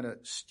China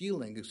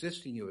stealing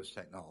existing U.S.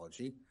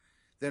 technology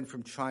than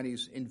from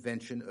Chinese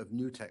invention of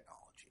new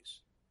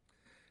technologies.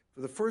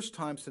 For the first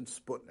time since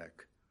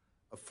Sputnik,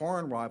 a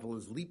foreign rival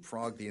has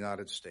leapfrogged the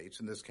United States,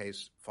 in this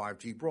case,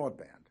 5G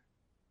broadband.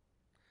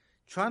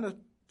 China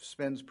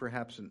spends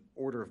perhaps an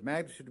order of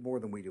magnitude more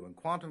than we do in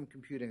quantum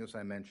computing, as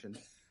I mentioned,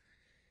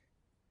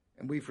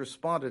 and we've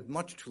responded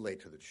much too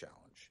late to the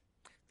challenge.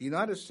 The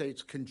United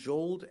States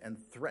cajoled and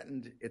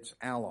threatened its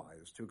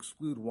allies to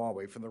exclude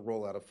Huawei from the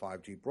rollout of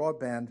 5G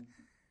broadband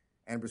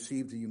and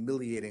received a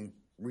humiliating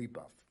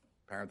rebuff.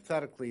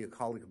 Parenthetically, a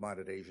colleague of mine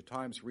at Asia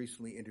Times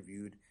recently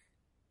interviewed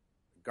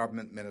a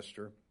government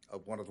minister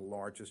of one of the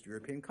largest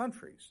European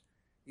countries.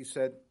 He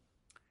said,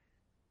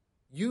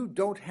 You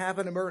don't have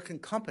an American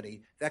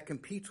company that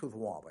competes with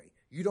Huawei.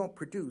 You don't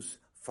produce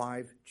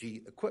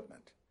 5G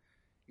equipment.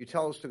 You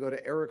tell us to go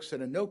to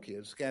Ericsson and Nokia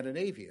in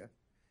Scandinavia.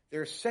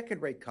 They're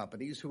second-rate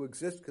companies who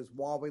exist because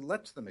Huawei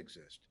lets them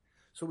exist.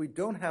 So we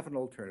don't have an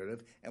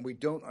alternative, and we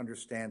don't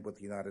understand what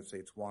the United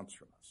States wants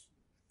from us.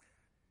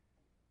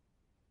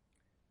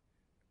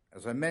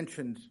 As I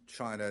mentioned,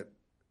 China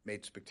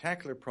made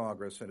spectacular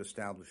progress in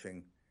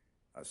establishing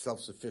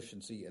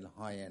self-sufficiency in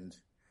high-end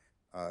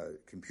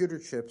computer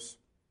chips.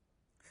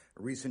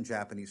 A recent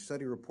Japanese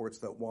study reports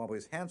that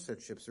Huawei's handset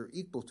chips are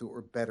equal to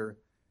or better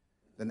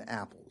than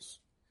Apple's.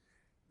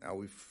 Now,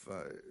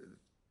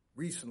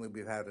 recently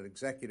we've had an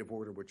executive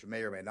order, which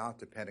may or may not,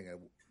 depending on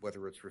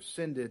whether it's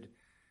rescinded,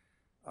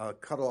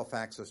 cut off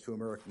access to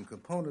American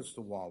components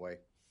to Huawei.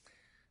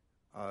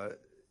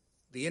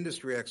 The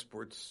industry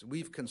experts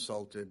we've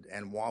consulted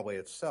and Huawei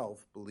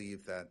itself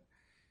believe that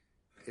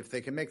if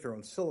they can make their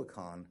own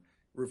silicon,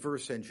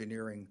 reverse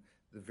engineering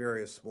the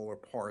various smaller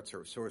parts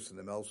or sourcing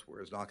them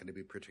elsewhere is not going to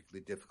be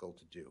particularly difficult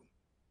to do.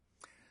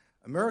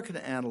 American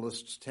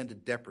analysts tend to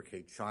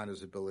deprecate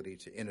China's ability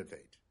to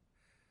innovate.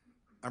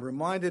 I'm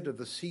reminded of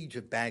the siege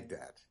of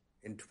Baghdad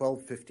in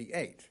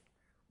 1258,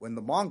 when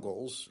the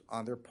Mongols,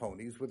 on their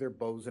ponies with their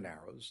bows and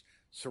arrows,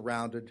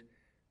 surrounded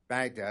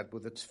Baghdad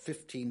with its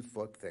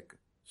 15-foot thick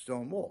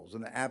stone walls.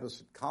 And the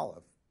Abbasid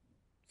Caliph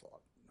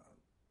thought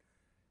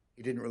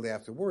he didn't really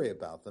have to worry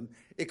about them,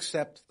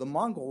 except the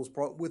Mongols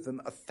brought with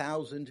them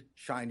 1,000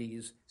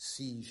 Chinese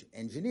siege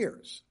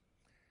engineers.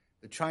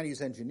 The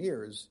Chinese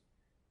engineers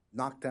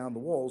knocked down the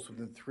walls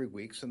within 3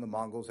 weeks, and the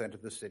Mongols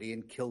entered the city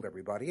and killed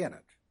everybody in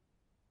it.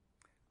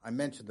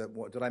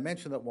 Did I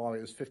mention that Huawei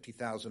has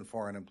 50,000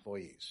 foreign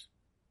employees?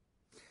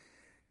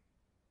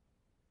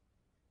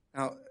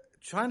 Now,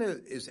 China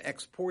is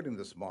exporting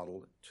this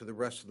model to the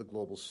rest of the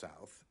global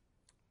south.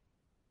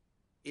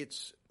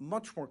 It's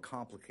much more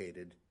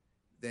complicated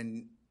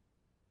than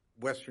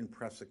Western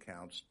press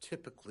accounts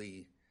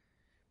typically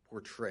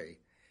portray.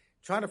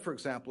 China, for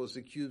example, is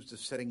accused of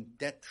setting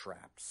debt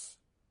traps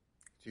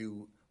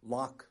to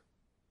lock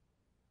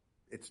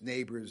its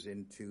neighbors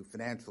into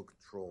financial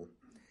control.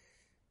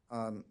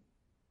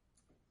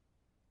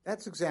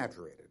 That's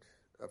exaggerated.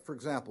 For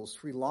example,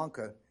 Sri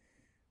Lanka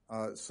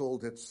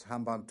sold its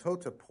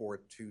Hambantota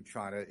port to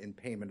China in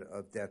payment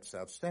of debts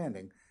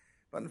outstanding.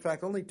 But in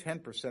fact, only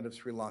 10% of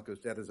Sri Lanka's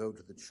debt is owed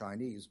to the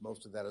Chinese.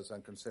 Most of that is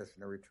on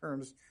concessionary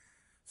terms.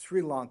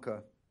 Sri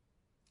Lanka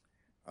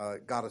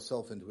got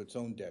itself into its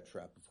own debt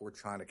trap before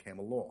China came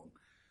along.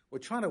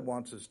 What China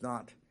wants is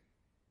not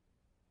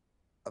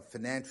a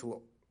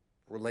financial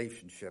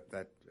relationship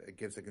that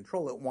gives it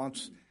control. It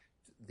wants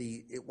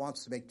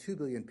to make 2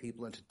 billion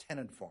people into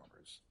tenant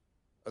farmers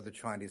of the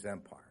Chinese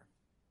empire.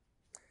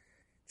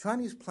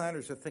 Chinese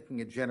planners are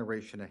thinking a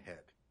generation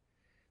ahead.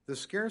 The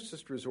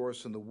scarcest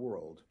resource in the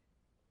world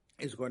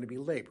is going to be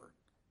labor,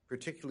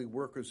 particularly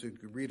workers who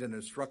can read an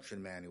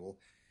instruction manual,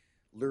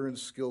 learn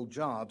skilled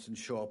jobs, and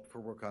show up for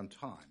work on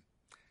time.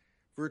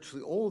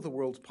 Virtually all of the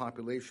world's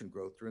population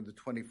growth during the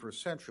 21st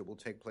century will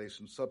take place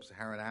in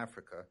sub-Saharan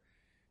Africa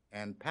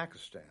and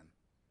Pakistan.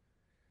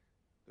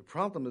 The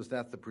problem is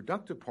that the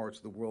productive parts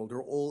of the world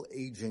are all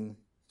aging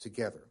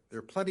together. There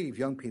are plenty of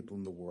young people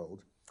in the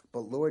world,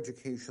 but low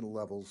educational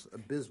levels,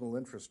 abysmal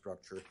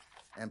infrastructure,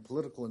 and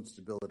political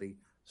instability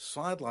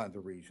sideline the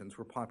regions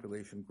where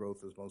population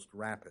growth is most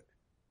rapid.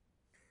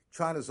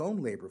 China's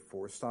own labor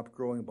force stopped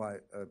growing by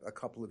a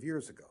couple of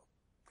years ago.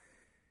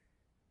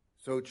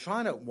 So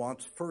China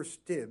wants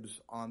first dibs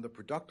on the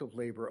productive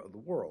labor of the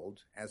world.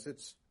 As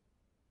its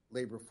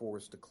labor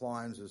force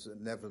declines, as it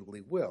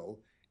inevitably will,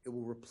 it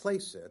will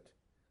replace it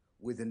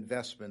with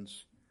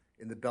investments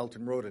in the Belt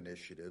and Road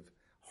Initiative,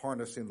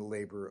 harnessing the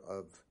labor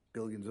of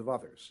billions of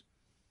others.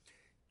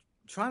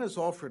 China's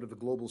offer to the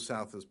global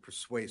south is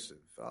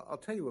persuasive. I'll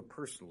tell you a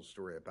personal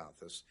story about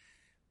this.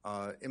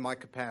 In my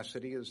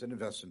capacity as an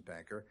investment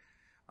banker,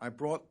 I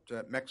brought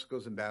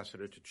Mexico's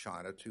ambassador to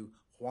China to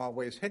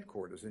Huawei's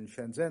headquarters in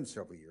Shenzhen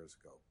several years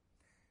ago.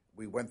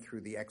 We went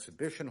through the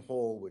exhibition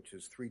hall, which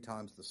is 3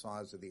 times the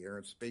size of the Air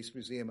and Space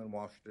Museum in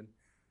Washington.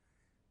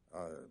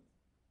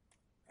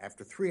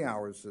 After 3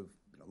 hours of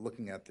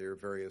looking at their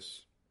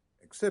various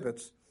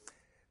exhibits,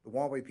 the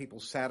Huawei people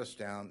sat us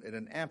down in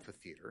an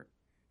amphitheater,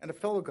 and a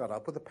fellow got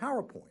up with a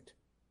PowerPoint.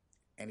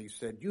 And he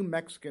said, "You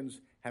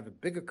Mexicans have a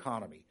big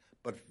economy,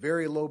 but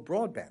very low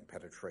broadband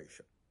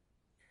penetration.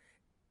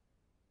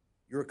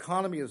 Your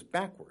economy is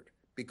backward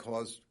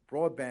because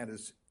broadband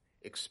is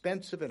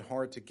expensive and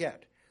hard to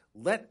get.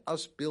 Let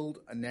us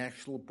build a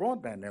national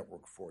broadband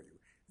network for you.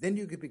 Then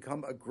you could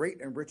become a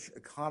great and rich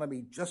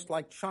economy just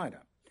like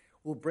China.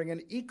 We'll bring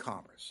in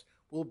e-commerce.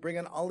 We'll bring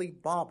in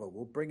Alibaba.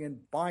 We'll bring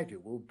in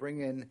Baidu. We'll bring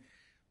in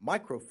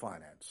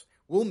microfinance.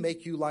 We'll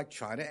make you like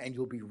China and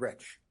you'll be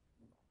rich."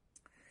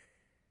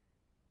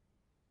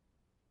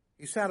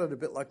 He sounded a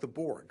bit like the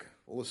Borg.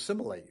 We'll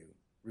assimilate you.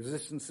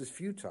 Resistance is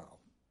futile.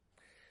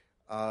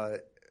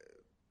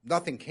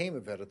 Nothing came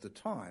of it at the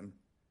time,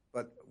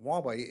 but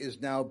Huawei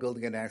is now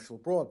building a national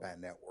broadband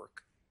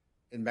network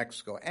in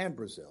Mexico and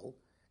Brazil,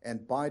 and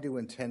Baidu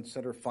and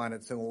Tencent are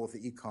financing all of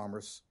the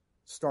e-commerce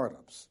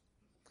startups.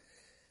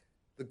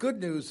 The good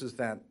news is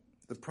that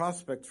the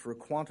prospects for a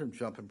quantum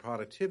jump in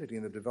productivity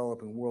in the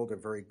developing world are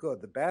very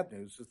good. The bad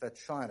news is that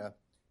China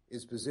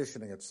is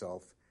positioning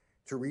itself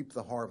to reap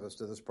the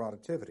harvest of this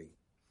productivity.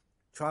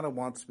 China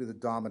wants to be the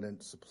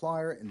dominant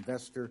supplier,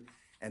 investor,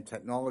 and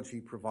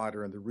technology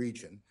provider in the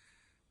region.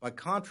 By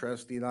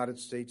contrast, the United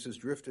States has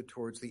drifted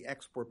towards the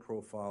export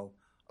profile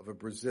of a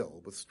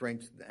Brazil with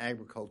strength in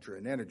agriculture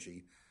and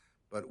energy,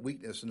 but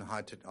weakness in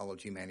high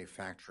technology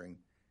manufacturing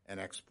and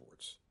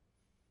exports.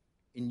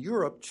 In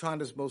Europe,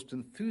 China's most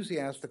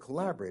enthusiastic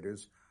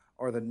collaborators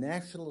are the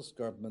nationalist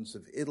governments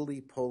of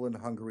Italy, Poland,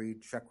 Hungary,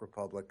 Czech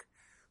Republic,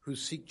 who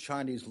seek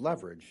Chinese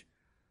leverage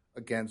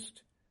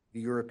against the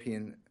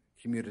European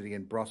community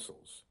in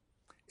Brussels.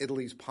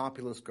 Italy's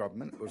populist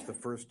government was the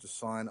first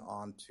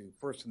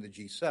in the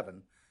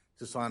G7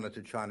 to sign on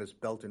to China's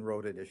Belt and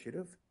Road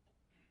Initiative.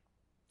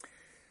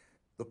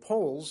 The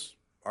Poles,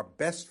 our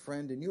best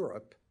friend in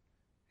Europe,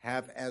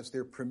 have as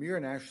their premier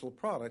national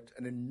product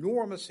an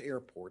enormous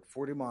airport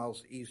 40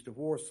 miles east of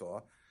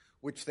Warsaw,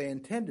 which they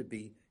intend to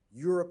be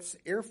Europe's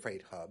air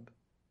freight hub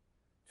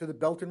to the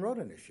Belt and Road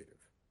Initiative.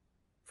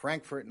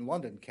 Frankfurt and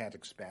London can't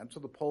expand, so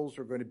the Poles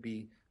are going to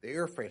be the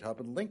air freight hub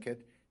and link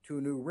it to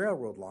a new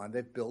railroad line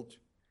they've built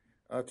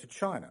to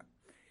China.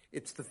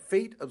 It's the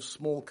fate of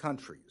small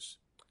countries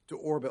to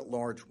orbit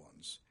large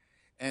ones,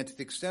 and to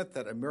the extent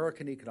that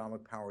American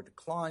economic power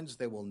declines,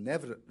 they will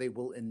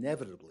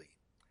inevitably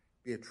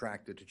be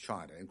attracted to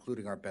China,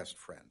 including our best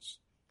friends.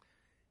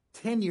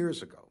 10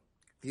 years ago,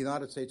 the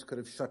United States could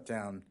have shut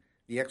down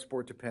the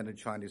export-dependent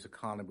Chinese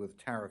economy with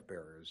tariff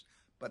barriers,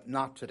 but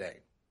not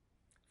today.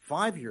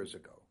 5 years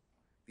ago,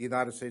 the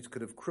United States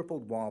could have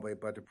crippled Huawei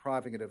by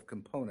depriving it of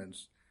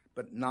components,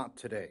 but not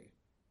today.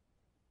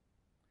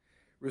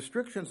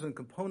 Restrictions on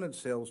component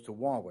sales to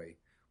Huawei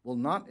will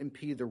not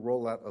impede the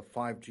rollout of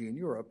 5G in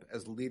Europe,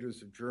 as the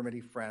leaders of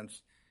Germany,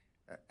 France,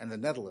 and the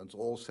Netherlands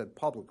all said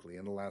publicly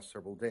in the last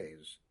several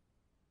days.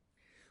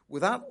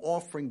 Without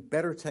offering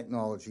better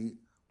technology,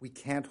 we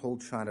can't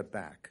hold China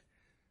back.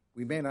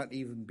 We may not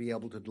even be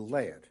able to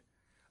delay it.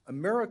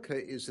 America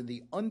is in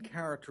the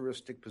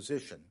uncharacteristic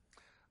position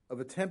of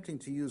attempting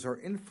to use our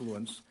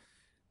influence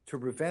to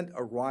prevent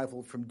a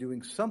rival from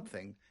doing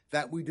something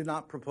that we do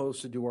not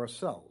propose to do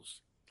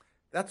ourselves.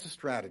 That's a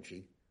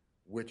strategy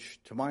which,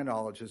 to my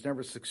knowledge, has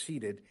never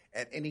succeeded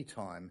at any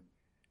time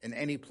in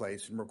any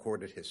place in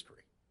recorded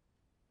history.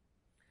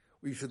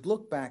 We should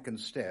look back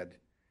instead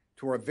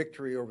to our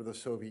victory over the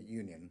Soviet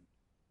Union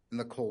in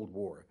the Cold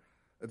War,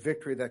 a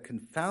victory that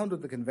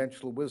confounded the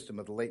conventional wisdom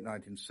of the late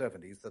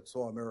 1970s that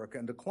saw America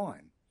in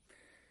decline.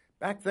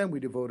 Back then, we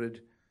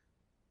devoted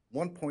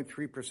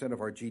 1.3%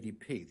 of our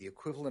GDP, the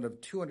equivalent of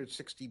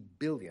 $260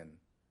 billion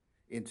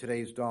in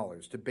today's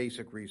dollars, to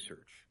basic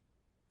research.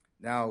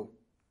 Now,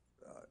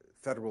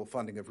 federal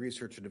funding of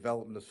research and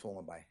development has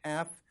fallen by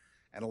half,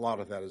 and a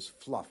lot of that is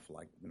fluff,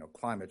 like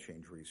climate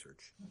change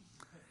research.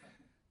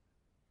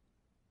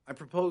 I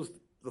propose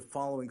the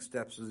following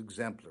steps as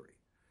exemplary.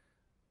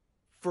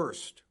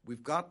 First,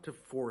 we've got to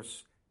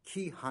force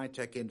key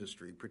high-tech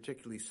industry,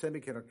 particularly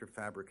semiconductor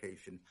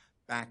fabrication,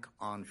 back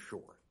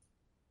onshore.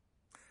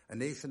 A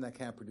nation that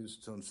can't produce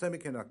its own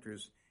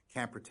semiconductors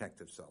can't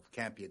protect itself,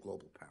 can't be a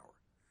global power.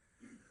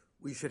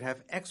 We should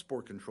have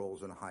export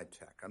controls in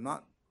high-tech. I'm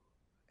not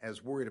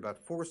as worried about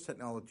forced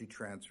technology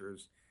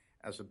transfers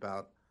as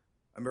about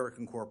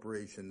American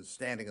corporations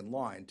standing in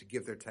line to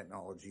give their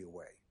technology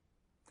away.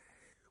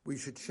 We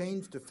should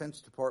change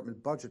Defense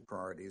Department budget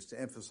priorities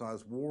to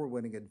emphasize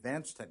war-winning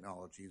advanced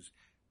technologies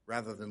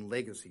rather than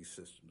legacy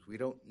systems. We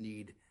don't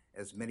need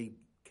as many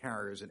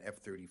carriers and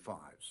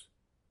F-35s.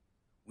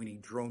 We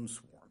need drone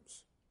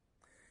swarms.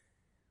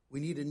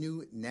 We need a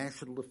new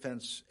National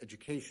Defense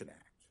Education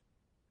Act,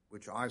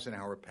 which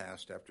Eisenhower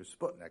passed after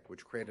Sputnik,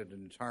 which created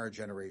an entire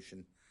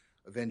generation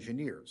of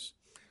engineers.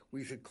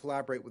 We should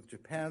collaborate with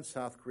Japan,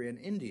 South Korea, and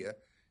India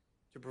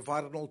to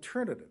provide an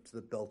alternative to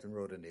the Belt and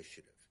Road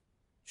Initiative.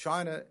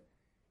 China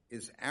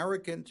is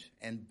arrogant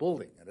and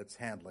bullying in its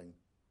handling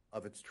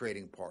of its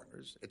trading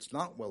partners. It's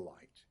not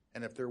well-liked,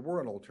 and if there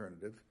were an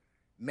alternative,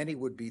 many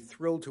would be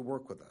thrilled to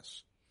work with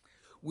us.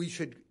 We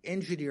should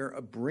engineer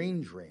a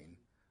brain drain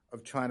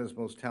of China's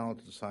most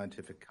talented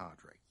scientific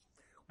cadre.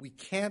 We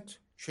can't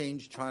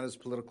change China's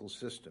political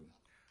system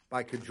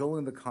by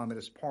cajoling the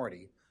Communist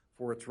Party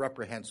for its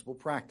reprehensible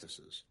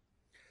practices,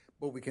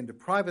 but we can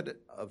deprive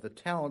it of the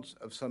talents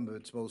of some of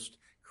its most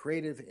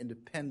creative,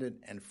 independent,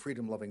 and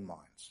freedom-loving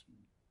minds.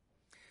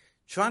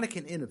 China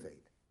can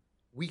innovate.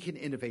 We can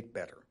innovate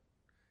better.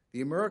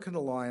 The American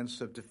Alliance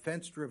of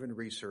Defense-Driven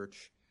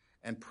Research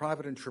and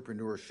Private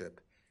Entrepreneurship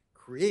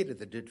created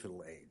the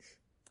digital age,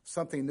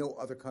 something no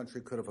other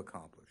country could have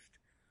accomplished.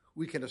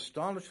 We can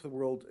astonish the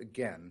world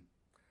again,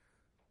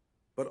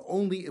 but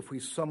only if we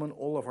summon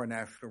all of our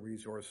national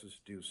resources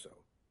to do so.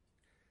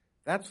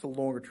 That's the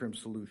longer-term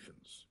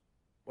solutions.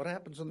 What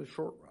happens in the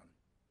short run?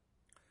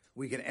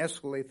 We can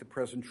escalate the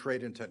present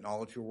trade and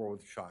technology war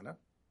with China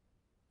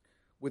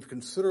with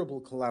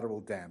considerable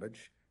collateral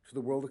damage to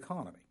the world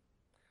economy.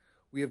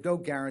 We have no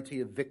guarantee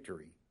of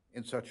victory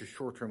in such a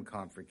short-term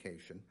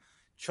confrontation.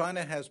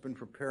 China has been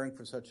preparing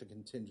for such a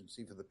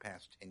contingency for the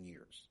past 10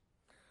 years.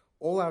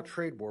 All-out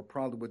trade war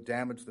probably would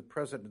damage the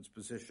president's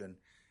position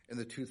in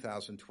the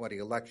 2020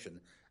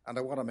 election. And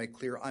I want to make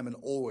clear, I'm an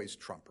always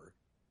Trumper,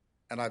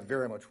 and I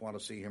very much want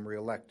to see him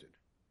reelected.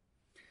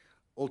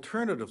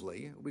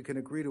 Alternatively, we can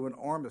agree to an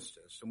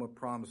armistice in what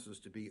promises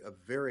to be a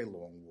very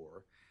long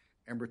war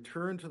and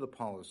return to the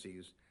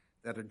policies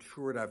that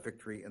ensured our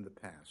victory in the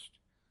past.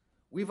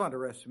 We've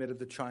underestimated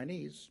the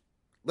Chinese.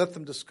 Let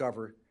them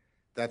discover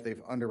that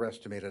they've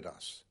underestimated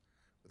us.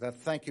 With that,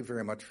 thank you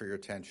very much for your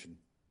attention.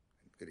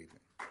 Good evening.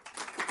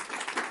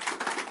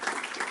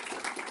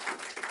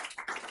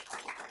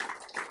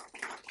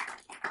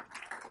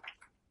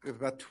 We have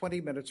about 20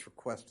 minutes for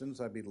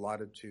questions. I'd be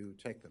delighted to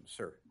take them,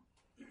 sir.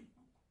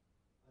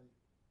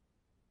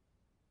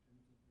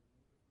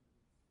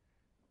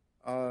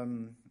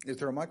 Is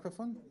there a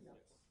microphone?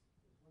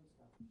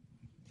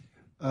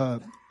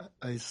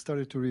 I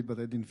started to read, but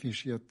I didn't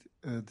finish yet,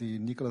 the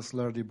Nicholas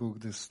Lardy book,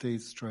 The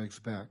State Strikes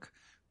Back,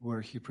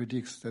 where he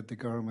predicts that the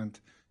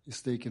government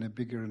is taking a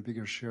bigger and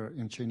bigger share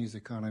in Chinese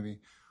economy,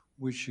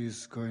 which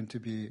is going to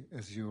be,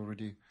 as you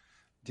already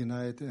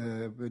denied,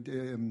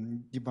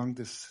 debunked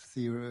this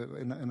theory,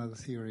 another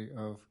theory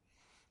of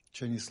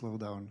Chinese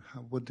slowdown.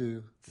 What do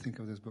you think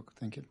of this book?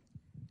 Thank you.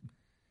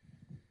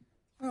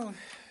 Well,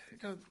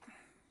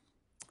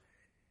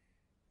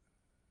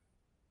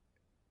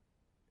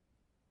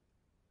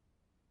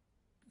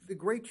 the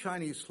Great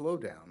Chinese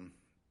Slowdown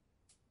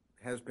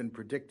has been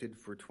predicted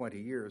for 20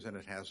 years, and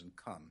it hasn't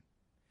come.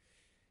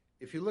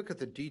 If you look at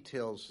the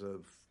details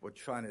of what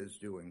China is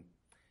doing,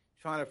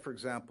 China, for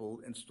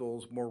example,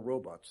 installs more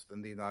robots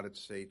than the United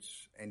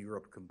States and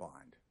Europe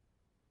combined.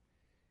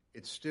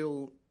 It's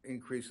still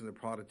increasing the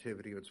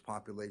productivity of its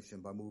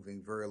population by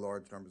moving very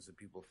large numbers of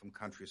people from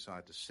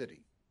countryside to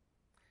city.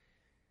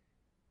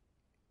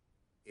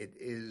 It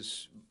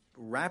is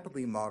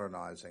rapidly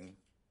modernizing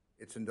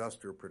its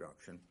industrial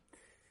production.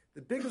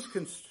 The biggest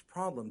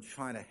problem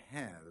China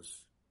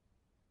has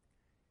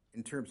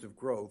in terms of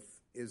growth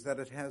is that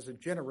it has a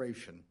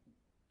generation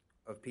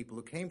of people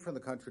who came from the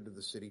country to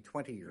the city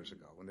 20 years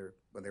ago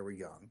when they were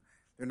young.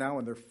 They're now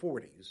in their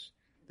 40s.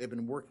 They've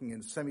been working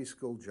in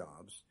semi-skilled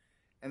jobs,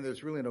 and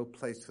there's really no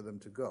place for them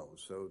to go.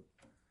 So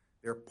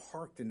they're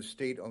parked in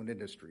state-owned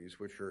industries,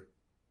 which are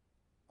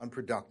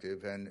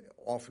unproductive and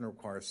often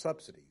require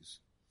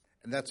subsidies,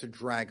 and that's a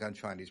drag on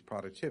Chinese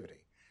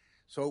productivity.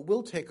 So it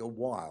will take a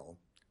while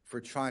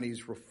for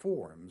Chinese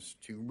reforms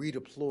to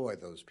redeploy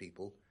those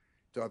people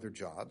to other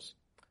jobs.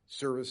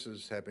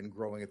 Services have been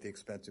growing at the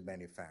expense of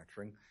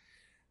manufacturing.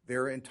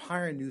 There are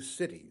entire new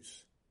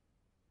cities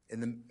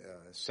in the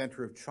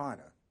center of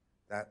China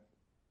that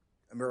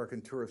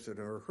American tourists have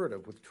never heard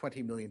of, with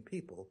 20 million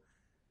people,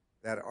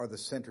 that are the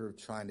center of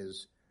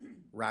China's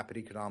rapid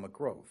economic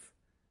growth.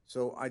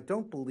 So I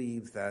don't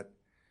believe that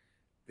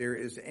there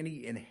is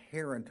any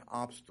inherent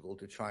obstacle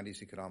to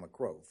Chinese economic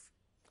growth.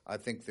 I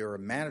think there are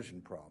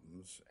management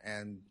problems,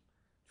 and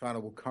China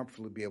will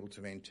comfortably be able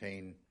to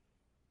maintain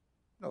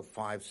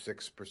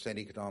 5-6%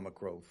 economic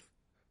growth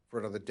for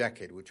another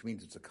decade, which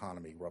means its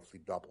economy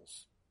roughly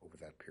doubles over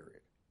that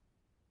period.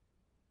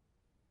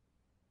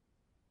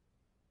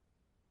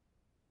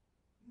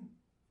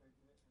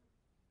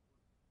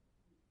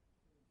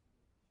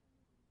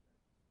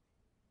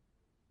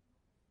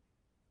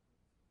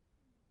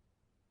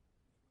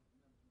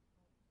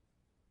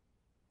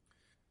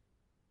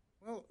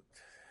 Well,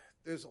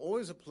 there's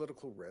always a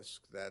political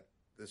risk that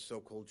the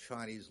so-called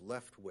Chinese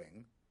left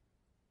wing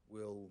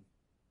will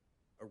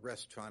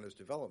arrest China's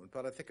development,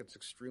 but I think it's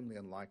extremely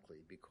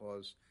unlikely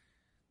because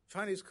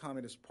Chinese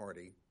Communist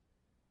Party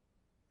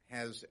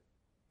has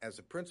as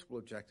a principal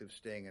objective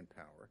staying in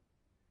power.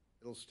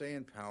 It'll stay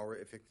in power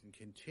if it can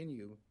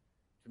continue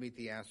to meet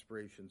the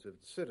aspirations of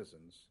the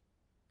citizens,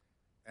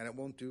 and it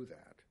won't do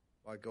that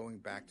by going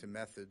back to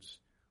methods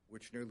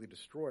which nearly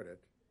destroyed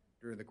it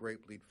during the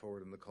Great Leap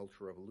Forward in the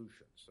Cultural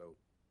Revolution. So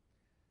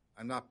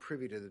I'm not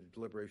privy to the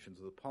deliberations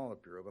of the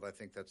Politburo, but I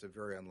think that's a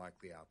very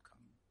unlikely outcome.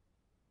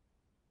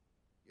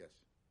 Yes.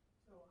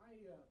 So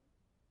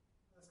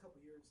last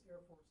couple of years, Air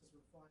Force has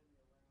been flying me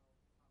around,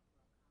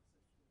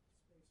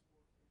 talking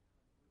about concepts of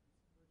space warfare and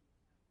emerging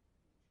tech in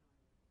China.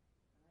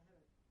 And I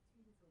had a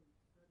team from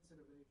Defense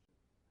Innovation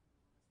at the last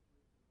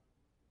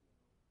briefing about a month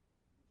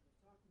ago, which was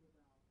talking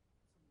about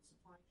some of the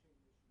supply chain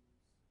issues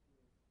with,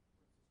 for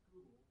instance,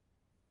 Google.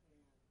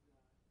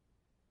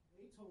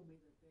 And they told me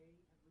that they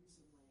had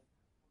recently had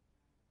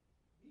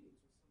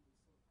meetings with some of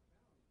these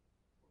Silicon Valley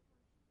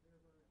corporations. They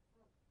were very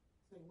upfront,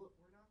 saying, look,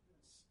 we're not going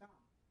to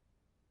stop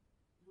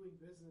doing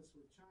business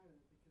with China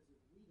because if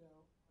we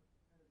don't, our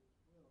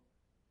competitors will.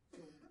 So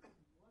what are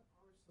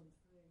some things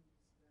that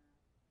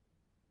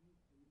the administration should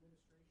be doing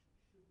that's not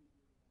doing to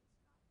prevent the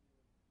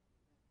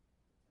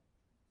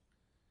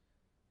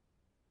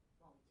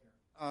tech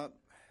transfer?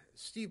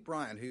 Steve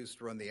Bryant, who used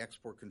to run the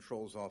Export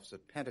Controls Office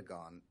at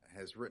Pentagon,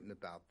 has written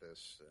about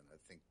this, and I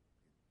think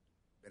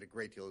made a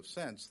great deal of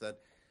sense, that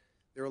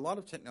There are a lot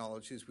of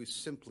technologies we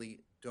simply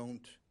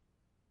don't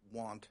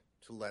want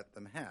to let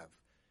them have.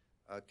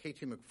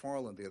 K.T.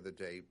 McFarland the other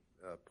day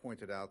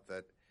pointed out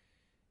that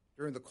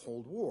during the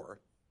Cold War,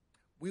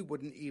 we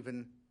wouldn't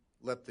even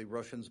let the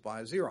Russians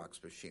buy a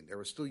Xerox machine. They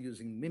were still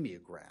using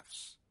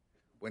mimeographs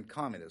when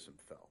communism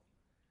fell.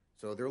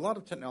 So there are a lot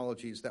of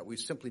technologies that we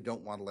simply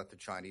don't want to let the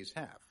Chinese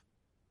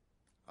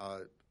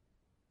have.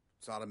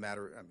 It's not a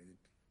matter,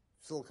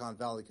 Silicon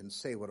Valley can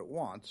say what it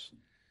wants,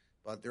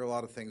 but there are a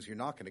lot of things you're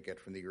not going to get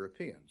from the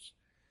Europeans.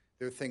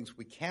 There are things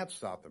we can't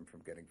stop them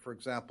from getting. For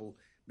example,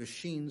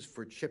 machines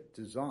for chip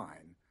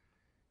design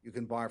you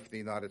can buy from the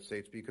United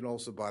States, but you can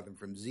also buy them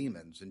from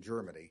Siemens in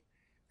Germany.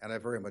 And I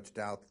very much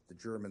doubt that the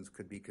Germans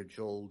could be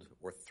cajoled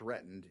or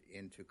threatened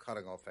into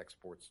cutting off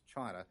exports to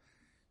China.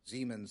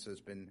 Siemens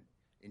has been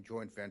in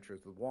joint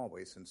ventures with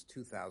Huawei since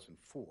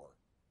 2004,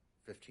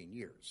 15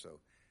 years. So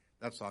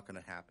that's not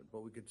going to happen.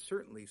 But we could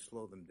certainly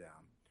slow them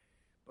down.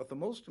 But the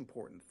most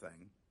important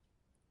thing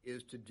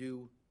is to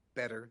do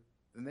better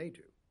than they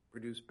do,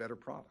 produce better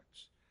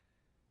products.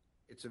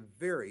 It's a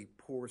very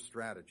poor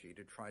strategy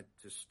to try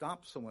to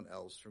stop someone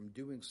else from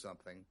doing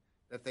something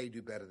that they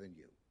do better than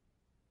you.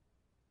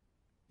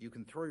 You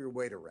can throw your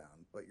weight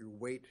around, but your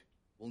weight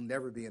will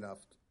never be enough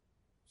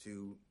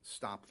to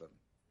stop them.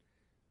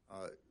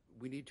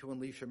 We need to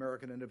unleash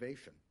American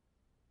innovation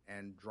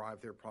and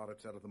drive their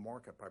products out of the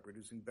market by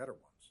producing better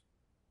ones.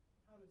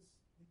 How does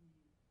the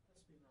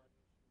espionage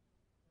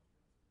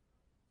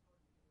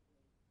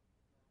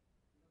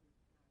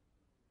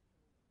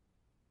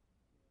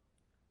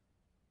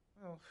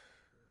Well,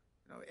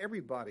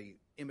 everybody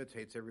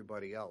imitates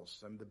everybody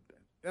else. The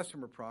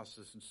Bessemer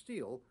process in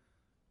steel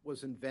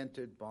was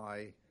invented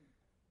by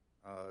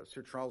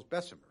Sir Charles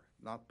Bessemer,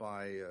 not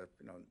by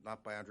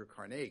Andrew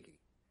Carnegie.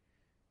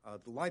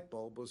 The light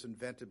bulb was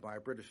invented by a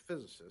British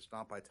physicist,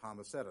 not by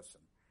Thomas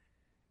Edison.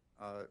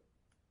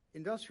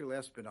 Industrial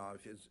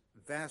espionage is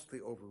vastly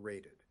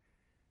overrated.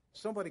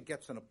 Somebody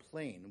gets on a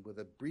plane with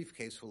a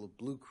briefcase full of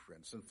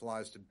blueprints and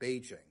flies to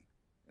Beijing,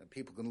 and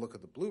people can look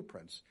at the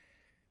blueprints.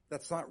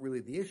 That's not really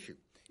the issue.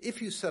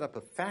 If you set up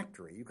a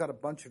factory, you've got a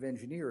bunch of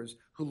engineers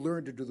who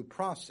learn to do the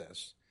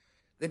process,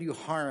 then you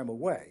hire them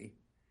away,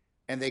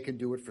 and they can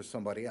do it for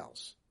somebody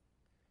else.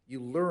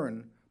 You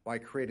learn by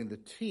creating the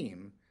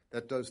team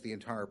that does the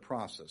entire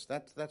process.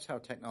 That's how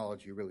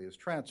technology really is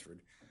transferred,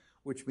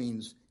 which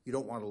means you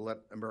don't want to let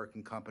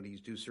American companies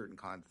do certain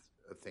kinds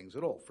of things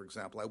at all. For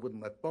example, I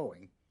wouldn't let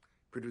Boeing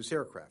produce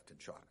aircraft in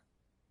China.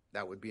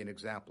 That would be an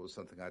example of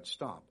something I'd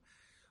stop.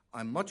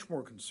 I'm much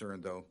more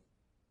concerned, though,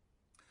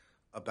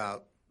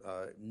 about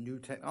new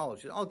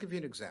technology. I'll give you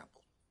an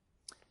example.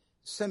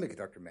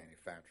 Semiconductor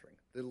manufacturing.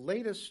 The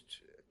latest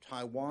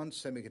Taiwan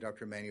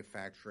semiconductor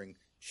manufacturing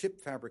chip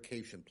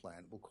fabrication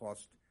plant will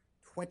cost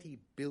 $20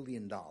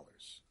 billion.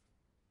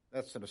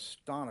 That's an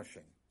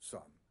astonishing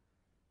sum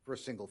for a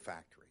single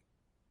factory.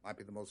 Might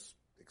be the most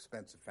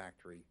expensive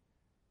factory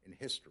in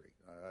history.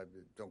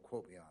 Don't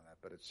quote me on that,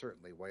 but it's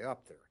certainly way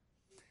up there.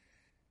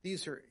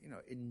 These are,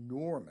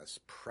 enormous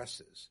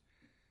presses.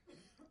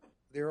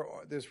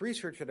 There's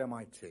research at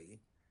MIT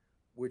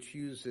which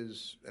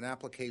uses an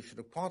application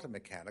of quantum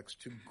mechanics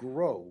to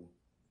grow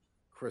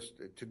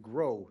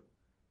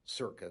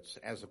circuits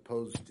as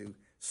opposed to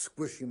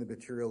squishing the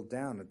material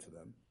down into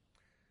them,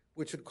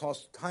 which would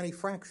cost a tiny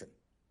fraction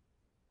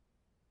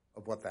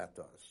of what that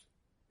does.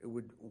 It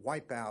would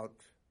wipe out,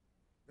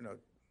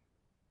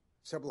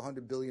 several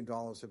 $100 billion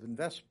of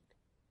investment.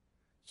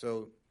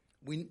 So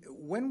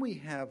when we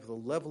have the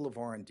level of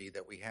R&D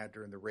that we had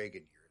during the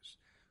Reagan years,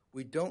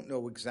 we don't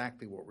know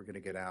exactly what we're going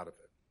to get out of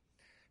it.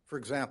 For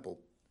example,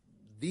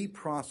 the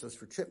process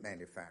for chip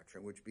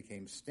manufacturing, which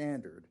became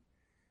standard,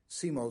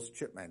 CMOS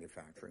chip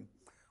manufacturing,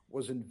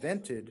 was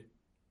invented,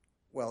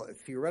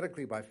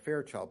 theoretically by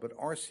Fairchild, but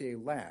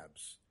RCA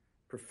Labs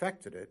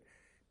perfected it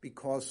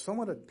because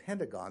someone at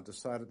Pentagon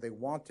decided they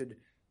wanted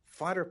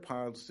fighter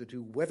pilots to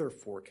do weather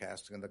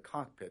forecasting in the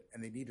cockpit,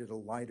 and they needed a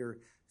lighter,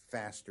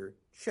 faster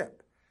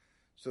chip.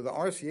 So the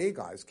RCA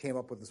guys came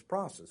up with this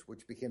process,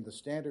 which became the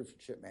standard for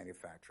chip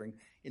manufacturing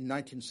in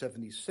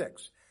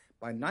 1976.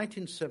 By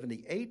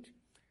 1978,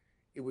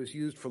 it was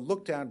used for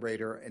look-down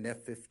radar and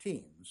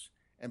F-15s,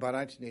 and by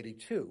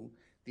 1982,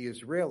 the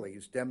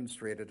Israelis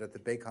demonstrated at the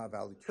Bekaa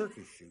Valley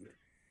Turkey shoot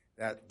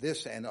that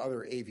this and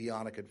other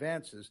avionic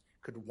advances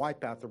could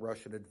wipe out the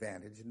Russian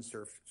advantage in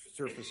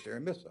surface-to-air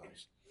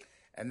missiles.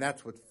 And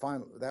that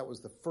was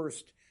the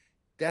first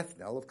death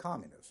knell of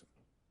communism.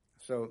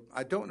 So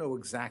I don't know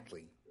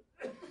exactly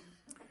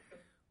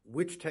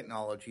which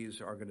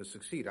technologies are going to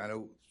succeed. I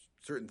know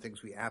certain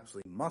things we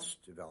absolutely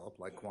must develop,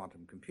 like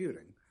quantum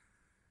computing.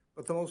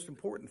 But the most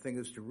important thing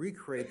is to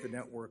recreate the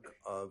network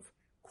of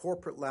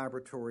corporate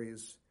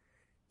laboratories,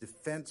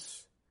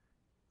 defense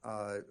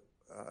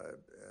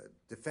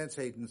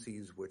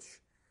agencies which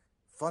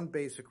fund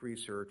basic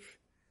research,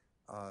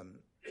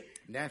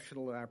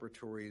 national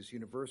laboratories,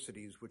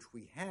 universities, which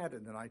we had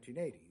in the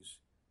 1980s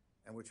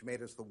and which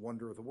made us the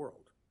wonder of the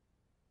world.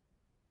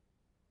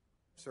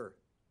 Sir?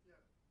 Yeah.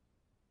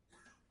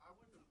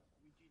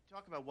 Would you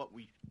talk about what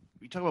we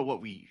we talk about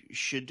what we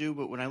should do,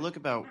 but when I look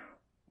about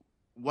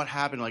what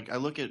happened, like I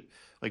look at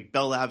like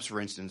Bell Labs,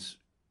 for instance,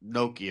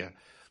 Nokia,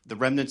 the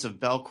remnants of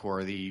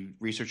Bellcore, the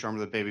research arm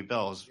of the Baby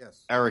Bells,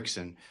 Yes.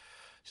 Ericsson,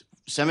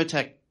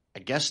 Semitech, I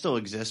guess still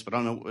exists, but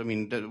I don't know. I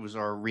mean, that was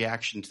our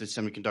reaction to the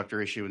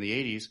semiconductor issue in the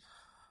 80s.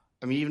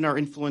 I mean, even our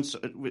influence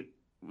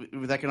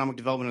with economic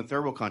development in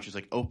third world countries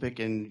like OPEC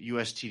and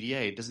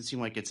USTDA, it doesn't seem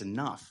like it's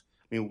enough.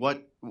 I mean,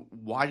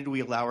 why did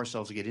we allow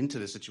ourselves to get into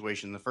this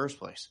situation in the first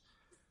place?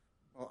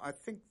 Well, I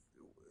think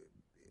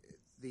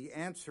the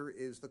answer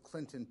is the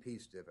Clinton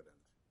peace dividend.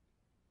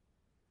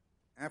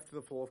 After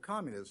the fall of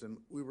communism,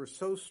 we were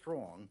so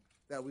strong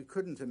that we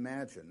couldn't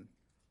imagine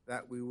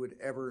that we would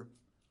ever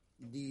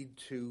need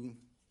to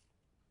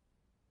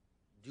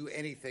do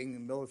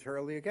anything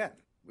militarily again.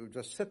 We would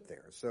just sit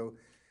there. So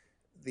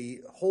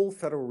the whole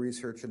federal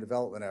research and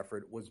development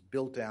effort was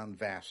built down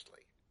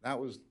vastly. That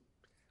was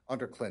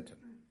under Clinton.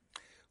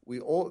 We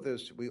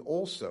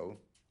also,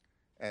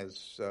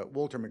 as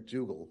Walter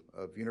McDougall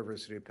of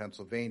University of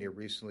Pennsylvania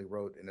recently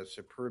wrote in a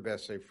superb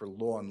essay for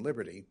Law and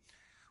Liberty,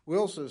 we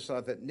also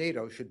saw that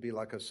NATO should be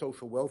like a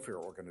social welfare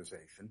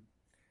organization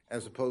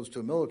as opposed to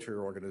a military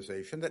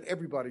organization that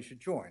everybody should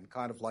join,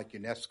 kind of like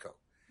UNESCO.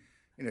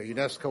 You know,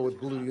 UNESCO with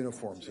blue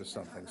uniforms or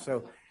something.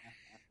 So,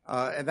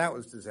 and that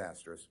was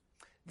disastrous.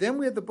 Then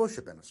we had the Bush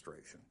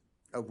administration,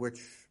 of which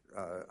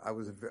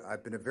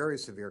I've been a very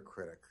severe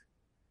critic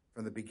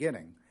from the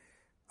beginning.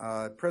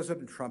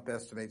 President Trump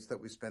estimates that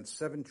we spent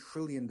 $7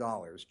 trillion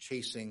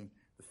chasing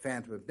the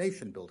phantom of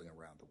nation building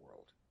around the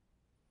world.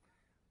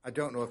 I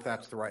don't know if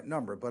that's the right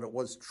number, but it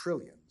was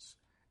trillions.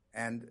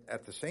 And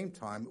at the same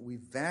time, we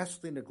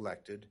vastly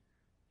neglected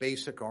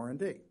basic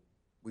R&D.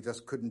 We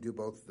just couldn't do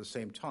both at the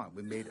same time.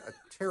 We made a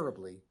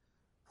terribly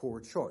poor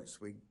choice.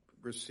 We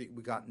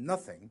got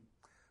nothing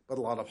but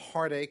a lot of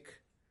heartache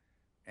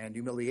and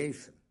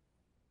humiliation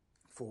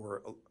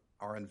for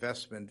our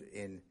investment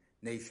in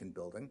nation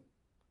building.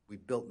 We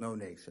built no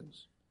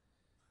nations.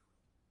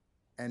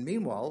 And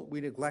meanwhile,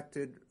 we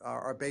neglected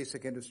our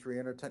basic industry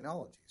and our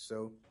technology.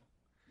 So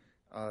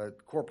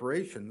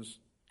corporations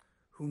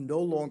who no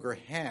longer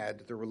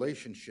had the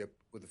relationship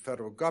with the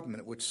federal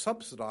government, which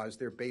subsidized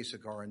their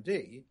basic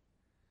R&D,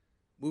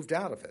 moved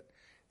out of it.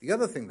 The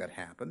other thing that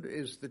happened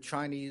is the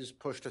Chinese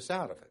pushed us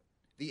out of it.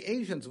 The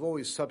Asians have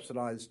always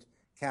subsidized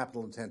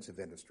capital-intensive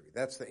industry.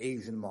 That's the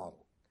Asian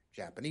model.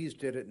 Japanese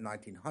did it in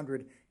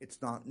 1900.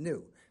 It's not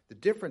new. The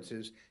difference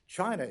is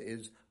China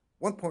is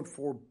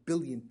 1.4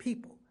 billion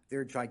people.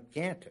 They're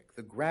gigantic.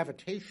 The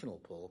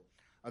gravitational pull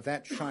of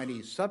that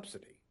Chinese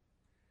subsidy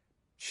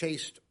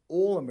chased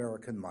all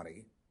American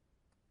money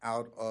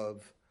out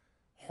of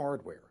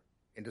hardware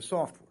into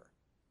software,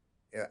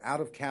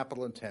 out of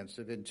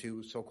capital-intensive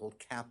into so-called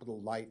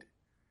capital-light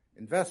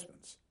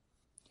investments.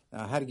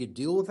 Now, how do you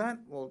deal with that?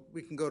 Well,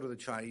 we can go to the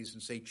Chinese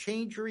and say,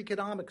 change your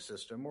economic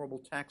system or we'll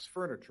tax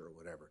furniture or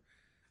whatever.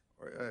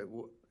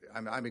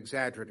 I'm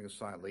exaggerating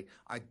slightly.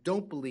 I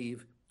don't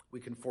believe we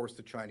can force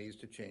the Chinese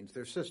to change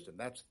their system.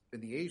 That's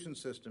been the Asian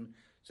system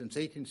since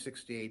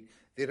 1868.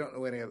 They don't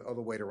know any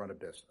other way to run a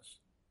business.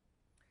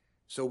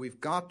 So we've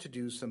got to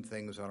do some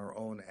things on our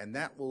own, and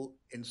that will,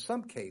 in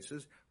some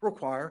cases,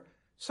 require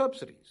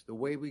subsidies, the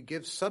way we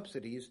give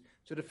subsidies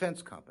to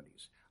defense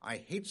companies. I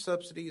hate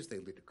subsidies. They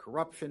lead to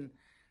corruption.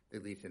 They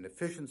lead to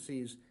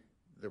inefficiencies,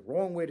 the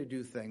wrong way to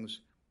do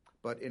things.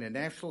 But in a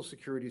national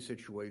security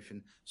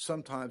situation,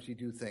 sometimes you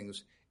do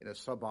things in a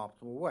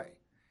suboptimal way.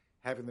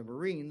 Having the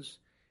Marines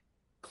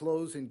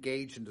close,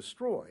 engage, and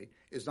destroy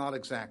is not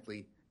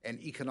exactly an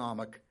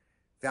economic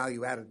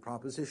value-added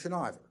proposition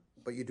either,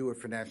 but you do it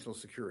for national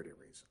security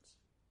reasons.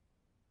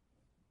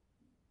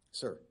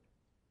 Sir.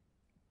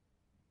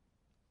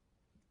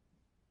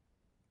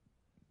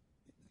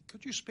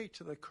 Could you speak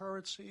to the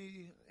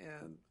currency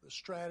and the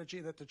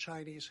strategy that the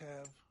Chinese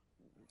have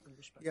in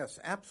respect? Yes,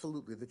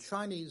 absolutely. The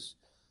Chinese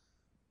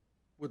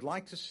would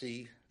like to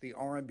see the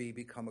RMB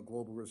become a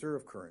global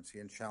reserve currency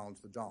and challenge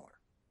the dollar.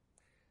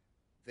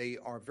 They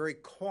are very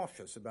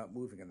cautious about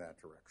moving in that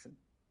direction.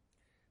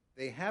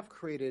 They have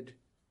created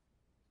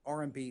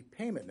RMB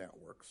payment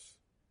networks,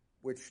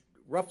 which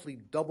roughly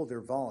double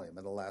their volume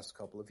in the last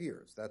couple of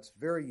years. That's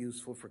very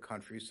useful for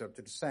countries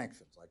subject to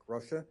sanctions like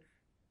Russia,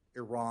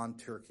 Iran,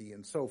 Turkey,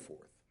 and so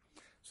forth.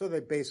 So they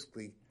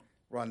basically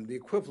run the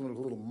equivalent of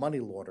a little money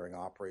laundering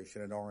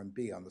operation in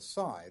RMB on the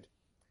side,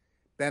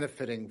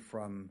 benefiting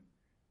from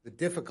the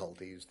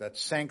difficulties that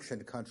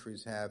sanctioned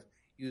countries have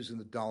using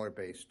the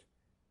dollar-based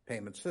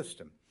payment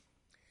system.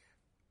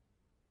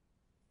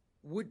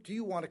 Do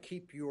you want to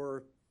keep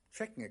your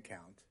checking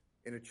account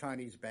in a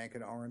Chinese bank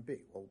in RMB?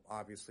 Well,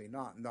 obviously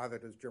not. Neither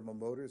does General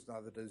Motors,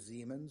 neither does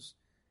Siemens,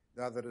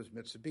 neither does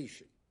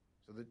Mitsubishi.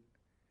 So that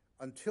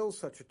until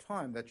such a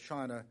time that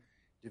China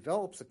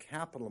develops a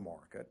capital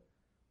market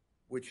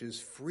which is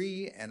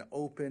free and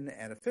open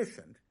and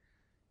efficient,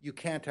 you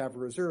can't have a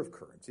reserve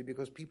currency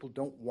because people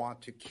don't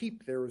want to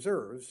keep their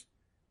reserves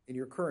in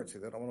your currency.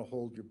 They don't want to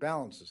hold your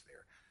balances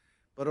there.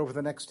 But over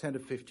the next 10 to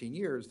 15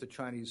 years, the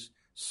Chinese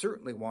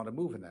certainly want to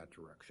move in that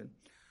direction.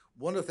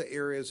 One of the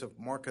areas of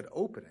market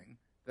opening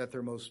that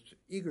they're most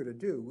eager to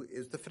do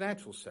is the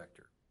financial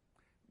sector.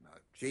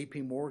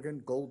 J.P.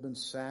 Morgan, Goldman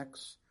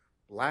Sachs,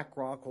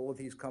 BlackRock, all of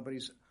these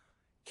companies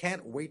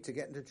can't wait to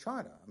get into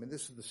China. I mean,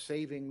 this is the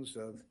savings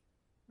of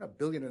 1.5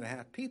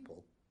 billion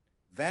people,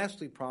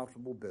 vastly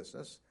profitable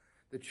business.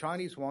 The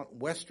Chinese want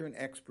Western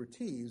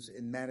expertise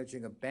in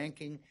managing a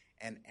banking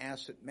and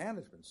asset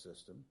management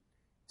system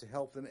to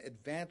help them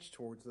advance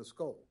towards this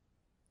goal.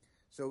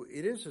 So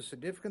it is a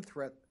significant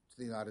threat to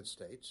the United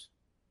States.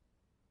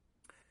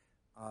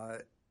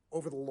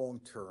 Over the long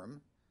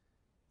term,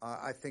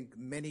 I think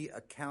many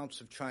accounts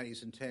of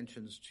Chinese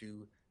intentions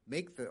to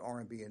make the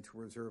RMB into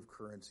a reserve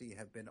currency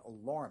have been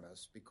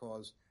alarmist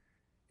because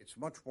it's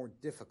much more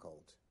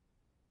difficult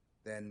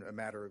than a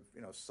matter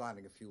of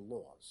signing a few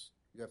laws.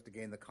 You have to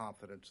gain the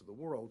confidence of the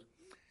world.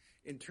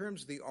 In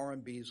terms of the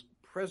RMB's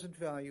present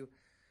value,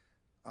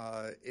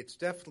 it's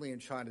definitely in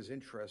China's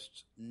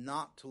interests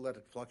not to let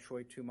it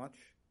fluctuate too much.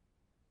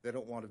 They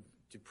don't want to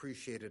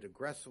depreciate it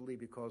aggressively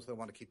because they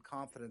want to keep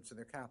confidence in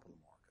their capital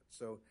markets.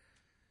 So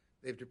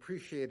they've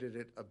depreciated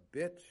it a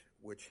bit,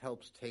 which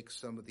helps take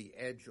some of the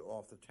edge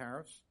off the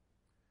tariffs.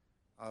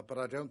 But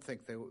I don't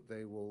think they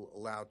will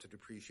allow it to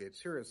depreciate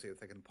seriously if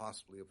they can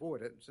possibly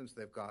avoid it. Since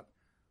they've got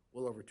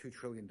well over $2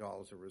 trillion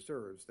of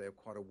reserves, they have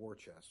quite a war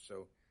chest.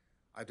 So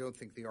I don't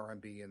think the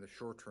RMB in the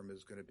short term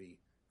is going to be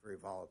very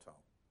volatile.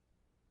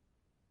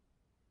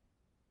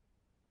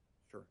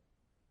 Sure.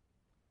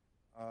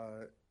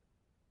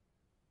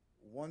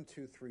 1,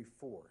 2, 3,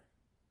 4.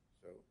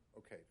 So,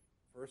 okay.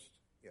 First,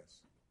 yes.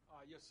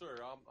 Yes, sir.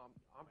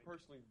 I'm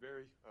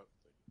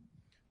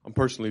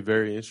personally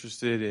very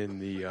interested in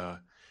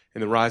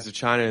the rise of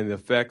China and the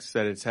effects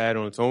that it's had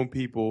on its own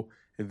people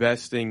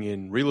investing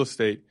in real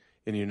estate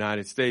in the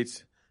United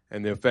States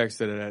and the effects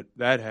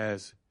that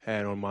has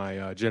had on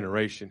my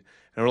generation.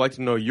 And I would like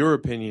to know your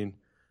opinion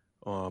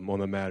on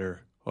the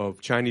matter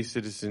of Chinese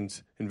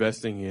citizens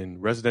investing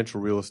in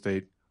residential real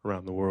estate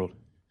around the world.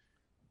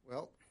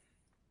 Well,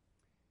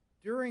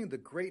 during the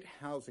great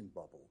housing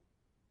bubble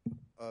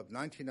of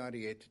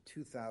 1998 to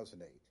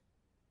 2008,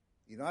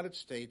 the United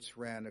States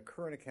ran a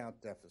current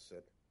account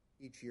deficit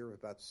each year of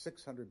about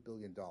 $600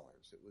 billion.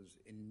 It was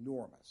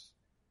enormous.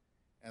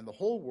 And the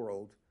whole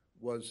world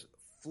was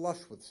flush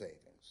with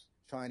savings.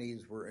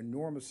 Chinese were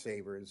enormous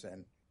savers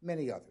and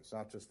many others,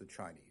 not just the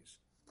Chinese.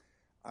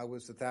 I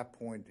was at that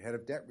point head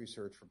of debt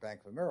research for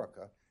Bank of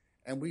America,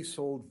 and we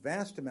sold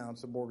vast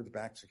amounts of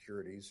mortgage-backed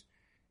securities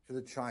to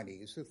the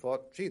Chinese who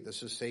thought, gee,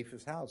 this is safe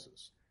as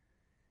houses.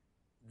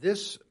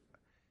 This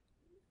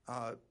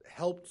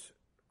helped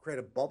create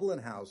a bubble in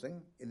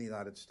housing in the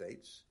United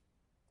States,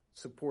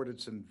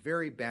 supported some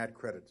very bad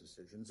credit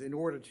decisions. In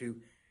order to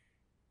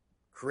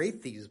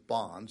create these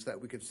bonds that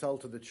we could sell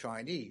to the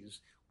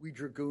Chinese, we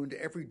dragooned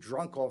every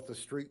drunk off the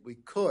street we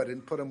could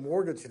and put a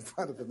mortgage in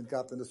front of them and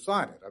got them to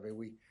sign it. I mean,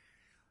 we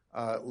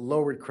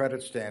lowered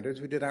credit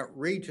standards. We did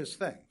outrageous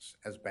things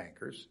as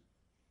bankers.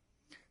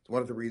 It's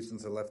one of the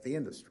reasons I left the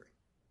industry.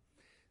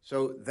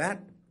 So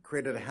that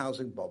created a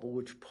housing bubble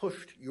which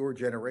pushed your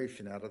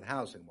generation out of the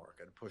housing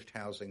market, pushed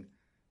housing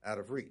out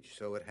of reach.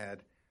 So it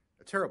had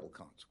a terrible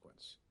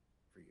consequence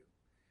for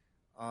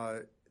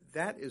you.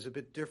 That is a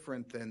bit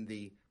different than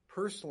the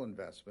personal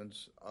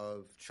investments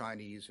of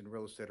Chinese in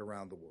real estate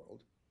around the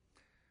world.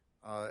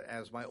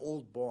 As my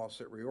old boss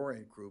at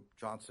Reorient Group,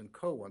 Johnson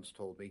Coe, once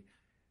told me,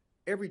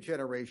 every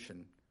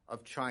generation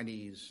of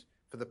Chinese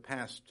for the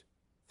past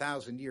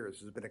 1,000 years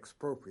has been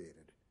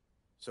expropriated.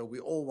 So we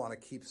all want to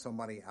keep some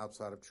money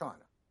outside of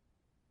China.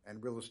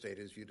 And real estate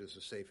is viewed as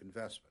a safe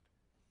investment.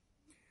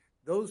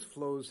 Those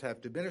flows have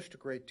diminished a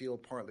great deal,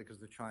 partly because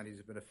the Chinese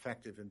have been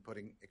effective in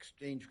putting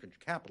exchange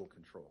capital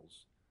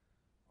controls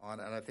on,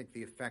 and I think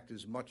the effect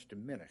is much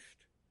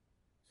diminished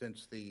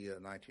since the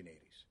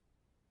 1980s.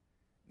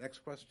 Next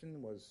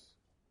question was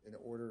in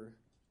order.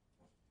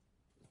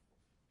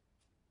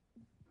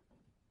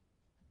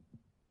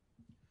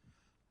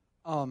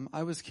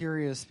 I was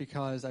curious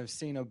because I've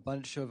seen a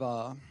bunch of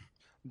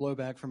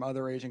blowback from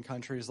other Asian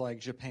countries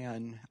like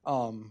Japan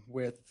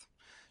with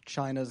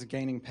China's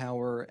gaining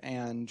power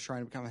and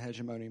trying to become a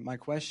hegemony. My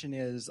question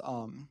is,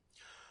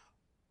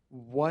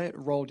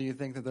 what role do you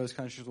think that those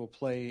countries will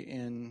play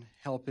in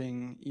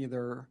helping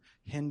either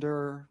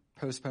hinder,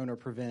 postpone, or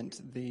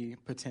prevent the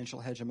potential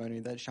hegemony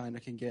that China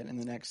can get in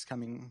the next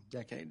coming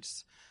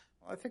decades?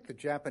 I think the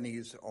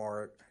Japanese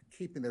are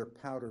keeping their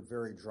powder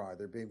very dry.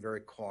 They're being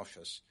very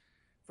cautious.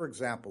 For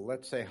example,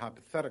 let's say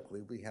hypothetically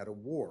we had a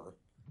war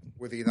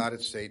where the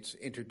United States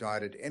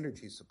interdicted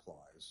energy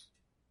supplies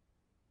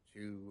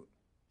to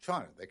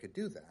China. They could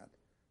do that.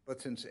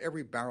 But since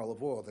every barrel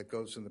of oil that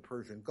goes in the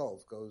Persian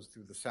Gulf goes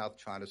through the South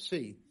China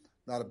Sea,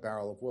 not a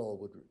barrel of oil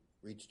would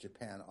reach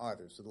Japan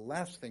either. So the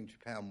last thing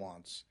Japan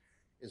wants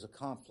is a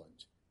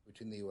conflict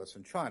between the U.S.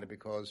 and China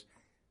because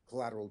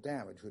collateral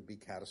damage would be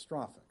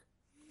catastrophic.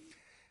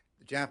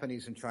 The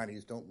Japanese and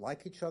Chinese don't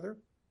like each other.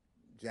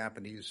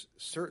 Japanese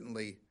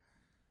certainly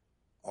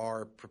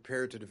are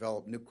prepared to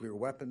develop nuclear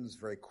weapons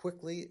very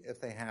quickly if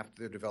they have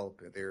to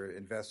develop it. They're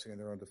investing in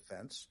their own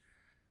defense.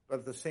 But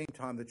at the same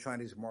time, the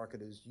Chinese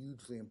market is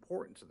hugely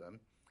important to them.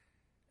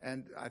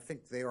 And I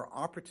think they are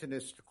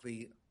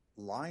opportunistically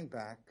lying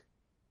back,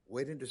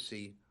 waiting to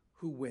see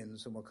who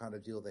wins and what kind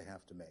of deal they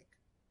have to make.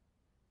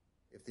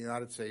 If the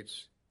United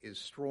States is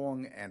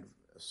strong and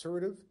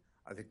assertive,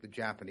 I think the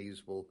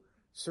Japanese will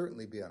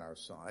certainly be on our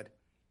side.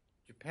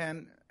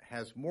 Japan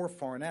has more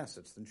foreign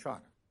assets than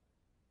China.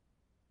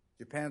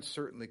 Japan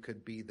certainly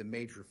could be the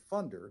major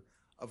funder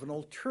of an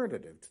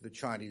alternative to the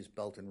Chinese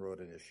Belt and Road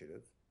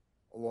Initiative,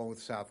 along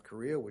with South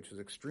Korea, which is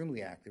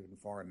extremely active in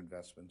foreign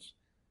investments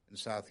in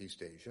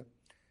Southeast Asia.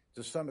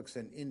 To some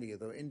extent, India,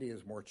 though India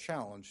is more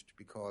challenged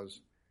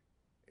because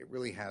it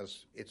really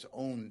has its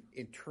own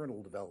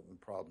internal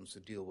development problems to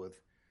deal with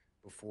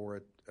before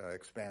it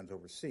expands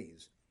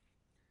overseas.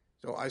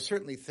 So I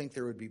certainly think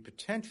there would be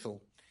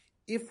potential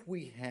if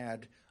we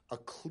had a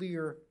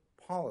clear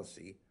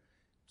policy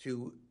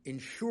to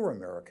ensure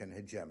American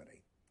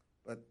hegemony.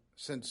 But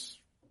since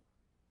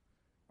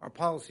our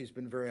policy has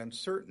been very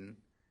uncertain,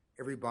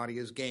 everybody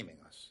is gaming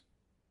us.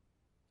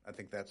 I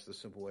think that's the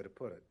simple way to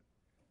put it.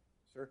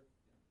 Sir?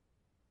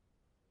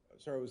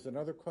 Sorry, was there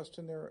another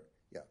question there?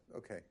 Yeah,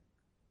 okay.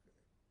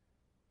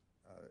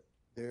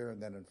 There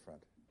and then in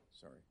front.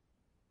 Sorry.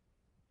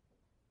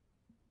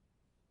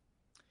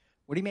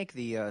 What do you make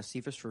the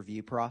CFIUS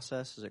review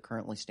process as it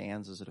currently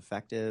stands? Is it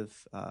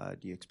effective?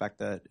 Do you expect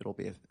that it'll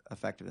be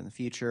effective in the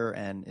future?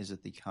 And is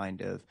it the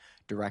kind of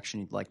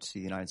direction you'd like to see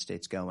the United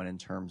States go in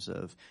terms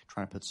of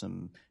trying to put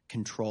some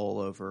control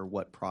over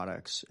what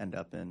products end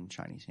up in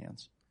Chinese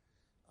hands?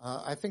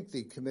 I think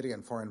the Committee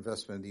on Foreign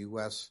Investment in the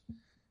U.S.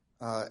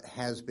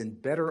 Has been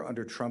better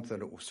under Trump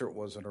than it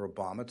was under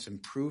Obama. It's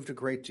improved a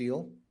great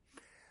deal.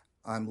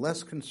 I'm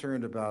less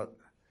concerned about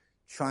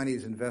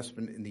Chinese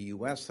investment in the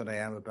U.S. than I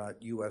am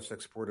about U.S.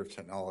 export of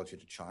technology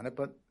to China,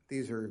 but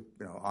these are,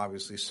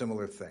 obviously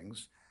similar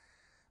things.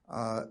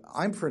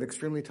 I'm for an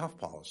extremely tough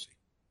policy.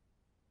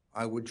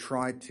 I would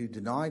try to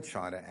deny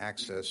China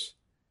access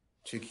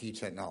to key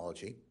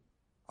technology,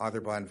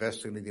 either by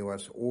investing in the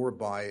U.S. or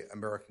by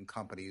American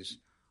companies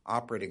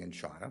operating in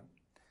China.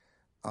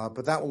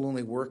 But that will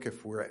only work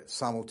if we're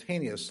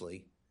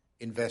simultaneously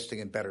investing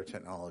in better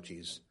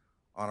technologies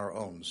on our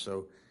own.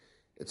 So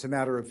it's a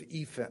matter of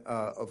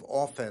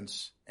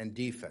offense and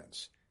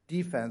defense.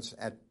 Defense,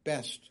 at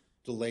best,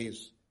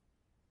 delays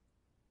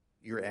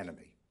your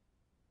enemy.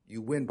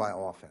 You win by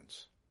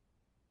offense.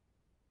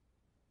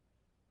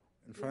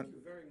 In front. Thank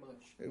you very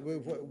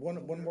much.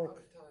 One more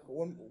question.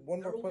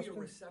 There will be a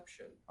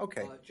reception.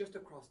 Okay. Just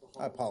across the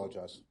hall. I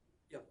apologize.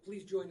 Yeah,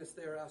 please join us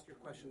there. Ask your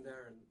question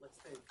there, and let's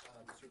thank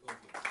Mr.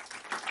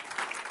 Goldman.